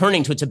be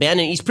returning to its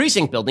abandoned East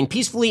Precinct building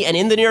peacefully and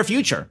in the near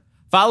future,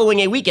 following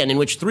a weekend in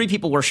which 3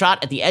 people were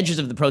shot at the edges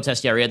of the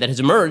protest area that has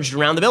emerged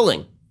around the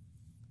building.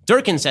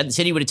 Durkan said the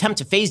city would attempt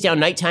to phase down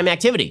nighttime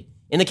activity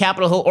in the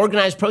Capitol Hill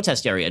organized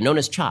protest area known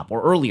as CHOP,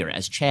 or earlier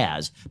as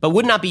Chaz, but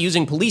would not be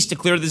using police to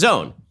clear the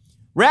zone.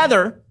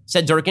 Rather,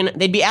 said Durkan,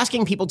 they'd be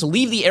asking people to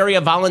leave the area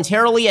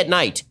voluntarily at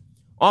night,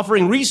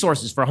 offering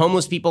resources for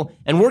homeless people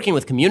and working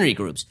with community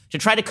groups to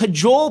try to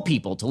cajole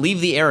people to leave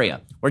the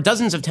area, where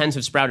dozens of tents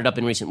have sprouted up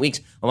in recent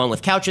weeks, along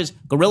with couches,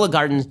 guerrilla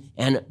gardens,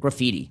 and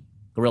graffiti.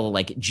 Guerrilla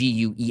like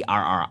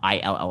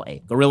Guerrilla,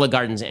 Guerrilla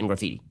gardens and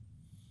graffiti.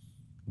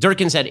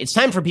 Durkin said, it's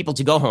time for people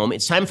to go home.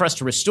 It's time for us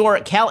to restore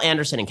Cal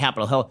Anderson and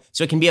Capitol Hill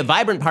so it can be a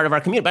vibrant part of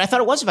our community. But I thought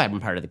it was a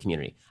vibrant part of the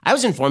community. I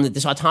was informed that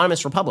this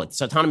autonomous republic,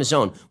 this autonomous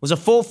zone, was a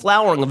full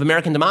flowering of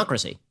American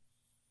democracy.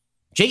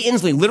 Jay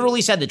Inslee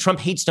literally said that Trump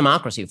hates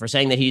democracy for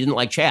saying that he didn't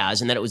like Chaz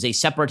and that it was a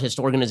separatist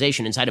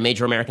organization inside a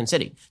major American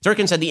city.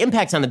 Durkin said the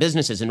impacts on the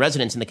businesses and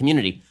residents in the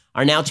community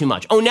are now too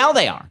much. Oh, now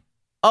they are.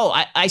 Oh,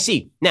 I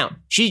see. Now,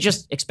 she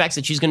just expects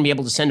that she's going to be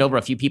able to send over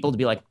a few people to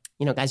be like,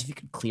 guys, if you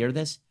could clear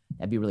this,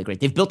 that'd be really great.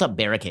 They've built up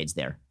barricades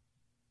there.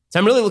 So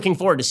I'm really looking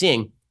forward to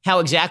seeing how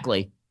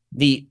exactly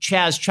the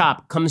Chaz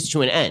chop comes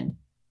to an end.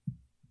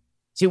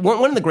 See,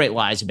 one of the great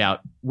lies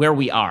about where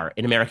we are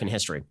in American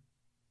history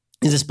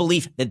is this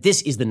belief that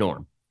this is the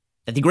norm,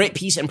 that the great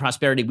peace and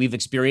prosperity we've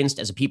experienced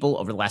as a people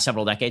over the last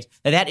several decades,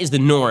 that is the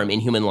norm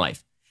in human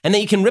life, and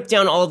that you can rip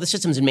down all of the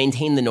systems and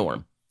maintain the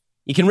norm.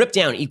 You can rip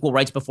down equal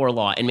rights before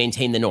law and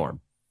maintain the norm.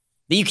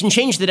 That you can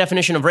change the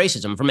definition of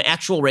racism from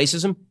actual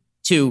racism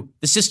to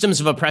the systems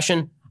of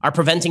oppression are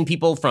preventing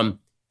people from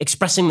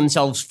expressing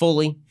themselves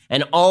fully,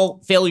 and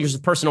all failures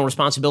of personal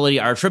responsibility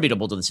are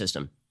attributable to the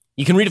system.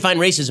 You can redefine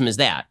racism as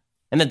that,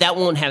 and that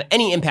won't have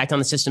any impact on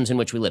the systems in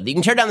which we live. You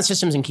can tear down the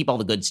systems and keep all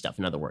the good stuff,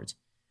 in other words.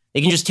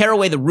 They can just tear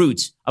away the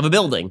roots of a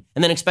building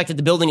and then expect that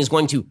the building is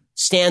going to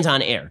stand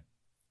on air.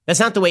 That's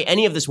not the way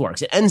any of this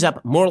works. It ends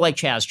up more like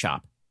Chaz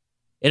Chop.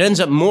 It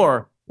ends up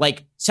more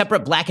like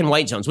separate black and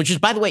white zones, which is,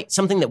 by the way,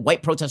 something that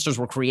white protesters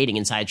were creating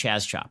inside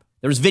Chaz Chop.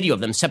 There was video of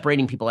them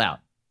separating people out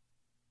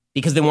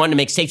because they wanted to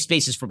make safe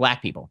spaces for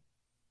black people,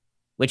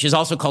 which is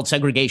also called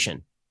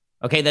segregation.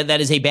 Okay,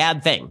 that is a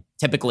bad thing,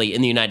 typically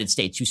in the United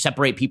States, to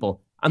separate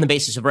people on the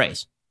basis of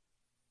race.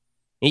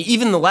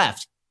 Even the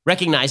left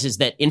recognizes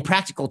that in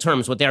practical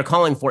terms, what they are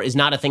calling for is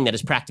not a thing that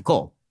is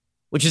practical,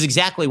 which is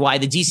exactly why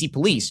the DC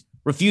police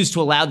refused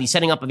to allow the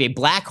setting up of a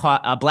black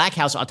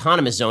house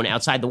autonomous zone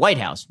outside the White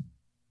House.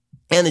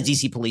 And the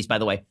DC police, by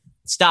the way,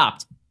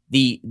 stopped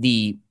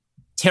the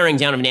tearing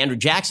down of an Andrew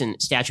Jackson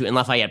statue in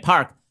Lafayette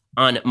Park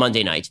on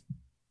Monday night.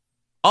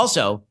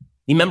 Also,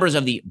 the members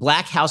of the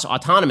Black House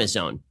Autonomous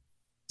Zone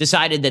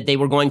decided that they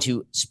were going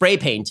to spray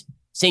paint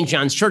St.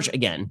 John's Church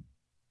again.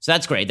 So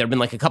that's great. There have been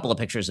like a couple of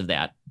pictures of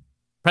that.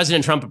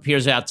 President Trump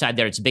appears outside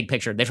there. It's a big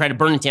picture. They try to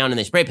burn it down and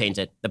they spray paint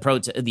it, the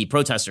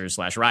protesters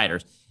 /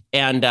 rioters.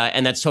 And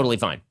that's totally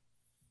fine.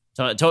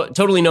 So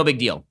totally no big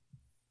deal.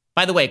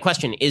 By the way,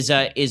 question, is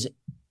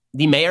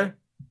the Mayor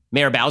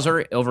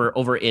Bowser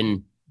over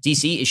in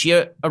D.C., is she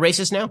a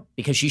racist now?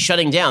 Because she's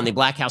shutting down the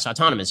Black House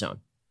Autonomous Zone.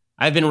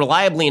 I've been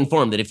reliably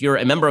informed that if you're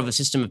a member of a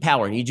system of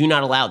power and you do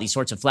not allow these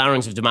sorts of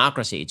flowerings of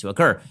democracy to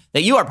occur,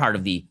 that you are part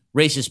of the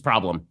racist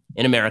problem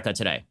in America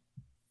today.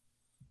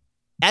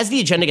 As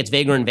the agenda gets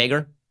vaguer and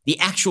vaguer, the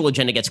actual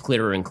agenda gets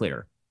clearer and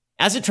clearer.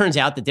 As it turns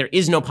out that there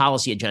is no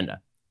policy agenda,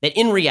 that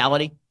in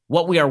reality,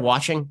 what we are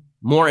watching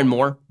more and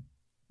more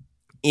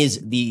is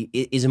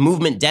a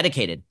movement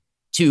dedicated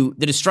to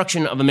the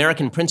destruction of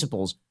American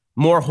principles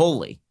more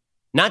wholly,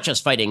 not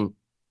just fighting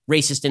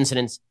racist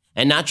incidents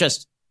and not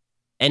just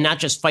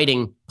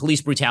fighting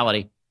police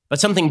brutality, but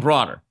something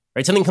broader,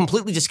 right? Something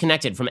completely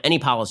disconnected from any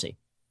policy.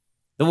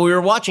 That what we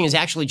were watching is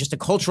actually just a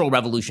cultural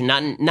revolution,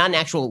 not an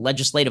actual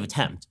legislative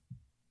attempt.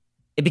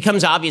 It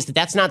becomes obvious that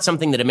that's not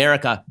something that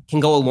America can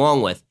go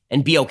along with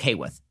and be okay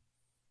with.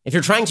 If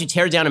you're trying to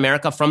tear down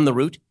America from the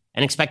root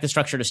and expect the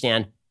structure to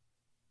stand,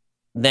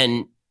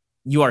 then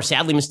you are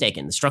sadly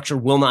mistaken. The structure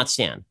will not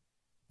stand.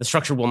 The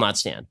structure will not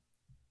stand.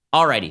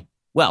 Alrighty.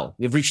 Well,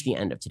 we've reached the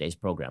end of today's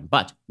program,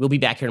 but we'll be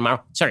back here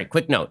tomorrow. Sorry,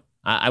 quick note.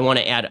 I want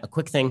to add a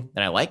quick thing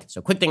that I like.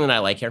 So quick thing that I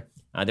like here.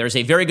 There's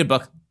a very good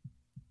book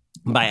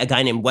by a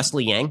guy named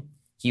Wesley Yang.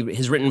 He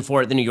has written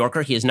for The New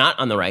Yorker. He is not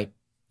on the right.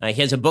 He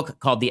has a book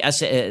called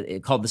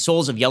The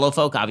Souls of Yellow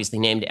Folk, obviously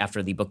named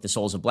after the book The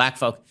Souls of Black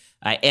Folk.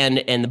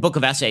 And the book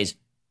of essays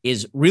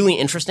is really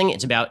interesting.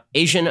 It's about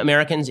Asian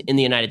Americans in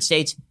the United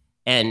States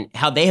and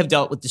how they have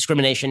dealt with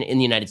discrimination in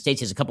the United States.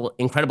 He has a couple of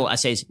incredible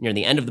essays near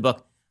the end of the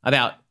book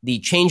about the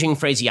changing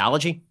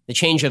phraseology, the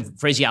change of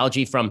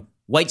phraseology from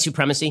white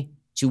supremacy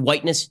to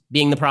whiteness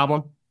being the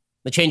problem,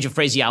 the change of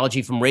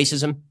phraseology from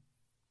racism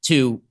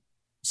to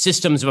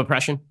systems of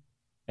oppression.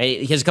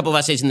 He has a couple of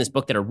essays in this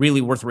book that are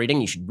really worth reading.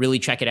 You should really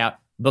check it out.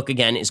 The book,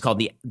 again, is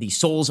called The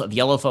Souls of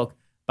Yellow Folk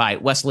by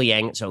Wesley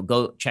Yang. So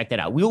go check that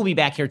out. We will be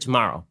back here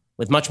tomorrow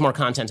with much more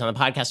content on the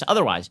podcast.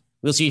 Otherwise,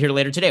 we'll see you here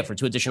later today for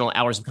 2 additional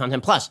hours of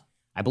content. Plus,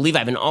 I believe I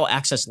have an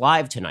all-access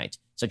live tonight.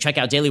 So check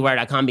out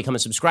dailywire.com, become a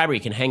subscriber. You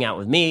can hang out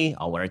with me.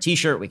 I'll wear a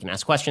T-shirt. We can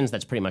ask questions.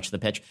 That's pretty much the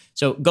pitch.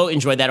 So go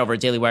enjoy that over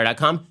at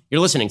dailywire.com.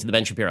 You're listening to The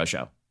Ben Shapiro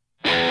Show.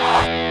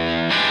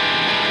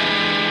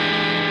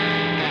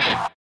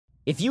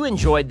 If you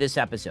enjoyed this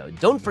episode,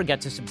 don't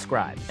forget to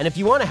subscribe. And if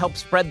you want to help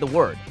spread the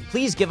word,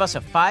 please give us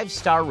a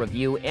 5-star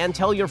review and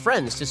tell your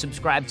friends to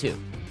subscribe too.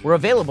 We're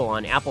available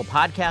on Apple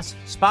Podcasts,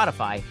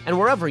 Spotify, and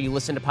wherever you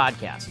listen to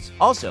podcasts.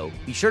 Also,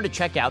 be sure to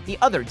check out the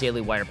other Daily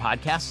Wire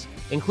podcasts,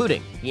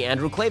 including The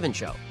Andrew Klavan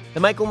Show, The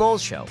Michael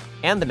Knowles Show,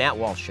 and The Matt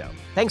Walsh Show.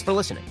 Thanks for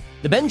listening.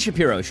 The Ben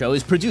Shapiro Show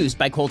is produced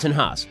by Colton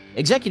Haas,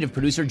 executive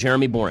producer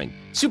Jeremy Boring,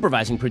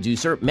 supervising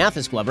producer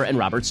Mathis Glover and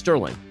Robert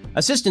Sterling.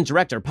 Assistant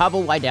Director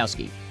Pavel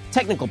Wydowski.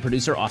 Technical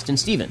Producer Austin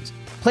Stevens.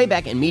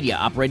 Playback and media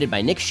operated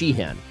by Nick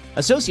Sheehan.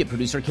 Associate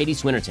Producer Katie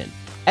Swinnerton.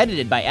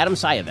 Edited by Adam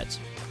Sayevitz.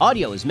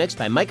 Audio is mixed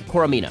by Mike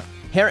Coromina.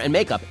 Hair and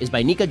makeup is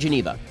by Nika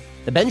Geneva.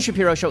 The Ben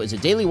Shapiro Show is a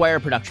Daily Wire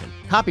production.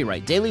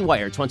 Copyright Daily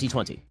Wire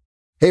 2020.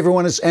 Hey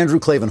everyone, it's Andrew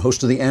Klavan,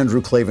 host of The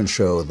Andrew Klavan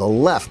Show. The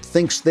left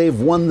thinks they've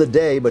won the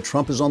day, but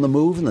Trump is on the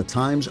move and the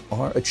times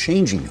are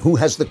a-changing. Who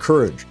has the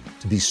courage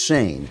to be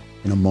sane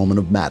in a moment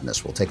of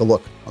madness? We'll take a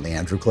look on The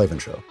Andrew Klavan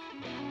Show.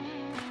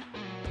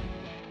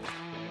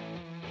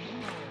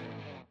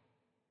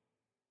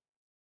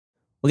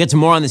 We'll get to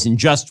more on this in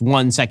just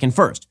 1 second.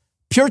 First,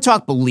 Pure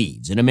Talk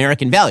believes in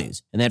American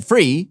values, and that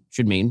free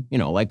should mean,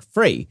 like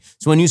free.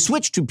 So when you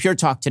switch to Pure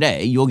Talk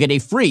today, you'll get a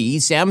free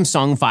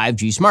Samsung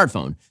 5G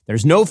smartphone.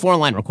 There's no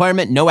foreign-line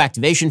requirement, no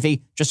activation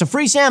fee, just a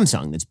free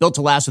Samsung that's built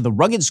to last with a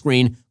rugged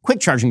screen,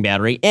 quick charging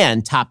battery,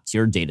 and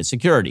top-tier data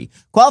security.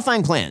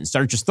 Qualifying plans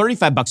start at just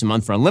 $35 a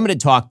month for unlimited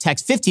talk,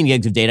 text, 15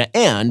 gigs of data,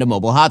 and a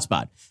mobile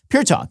hotspot.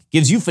 Pure Talk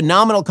gives you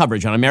phenomenal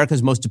coverage on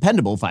America's most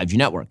dependable 5G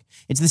network.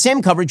 It's the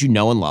same coverage you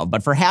know and love,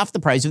 but for half the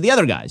price of the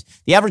other guys.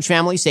 The average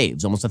family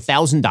saves almost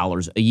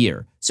 $1,000 a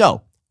year.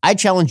 So I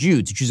challenge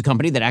you to choose a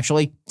company that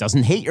actually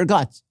doesn't hate your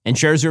guts and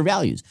shares your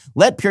values.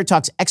 Let Pure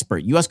Talk's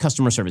expert U.S.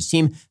 customer service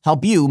team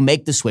help you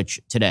make the switch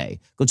today.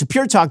 Go to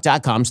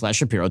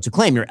puretalk.com/Shapiro to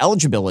claim your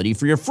eligibility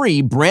for your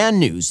free brand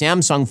new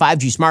Samsung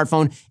 5G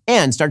smartphone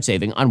and start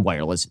saving on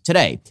wireless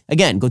today.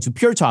 Again, go to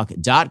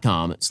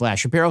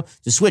puretalk.com/Shapiro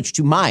to switch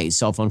to my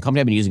cell phone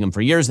company. I've been using them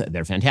for years.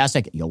 They're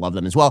fantastic. You'll love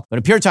them as well. Go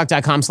to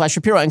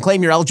puretalk.com/Shapiro and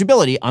claim your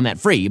eligibility on that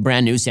free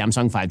brand new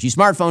Samsung 5G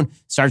smartphone.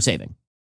 Start saving.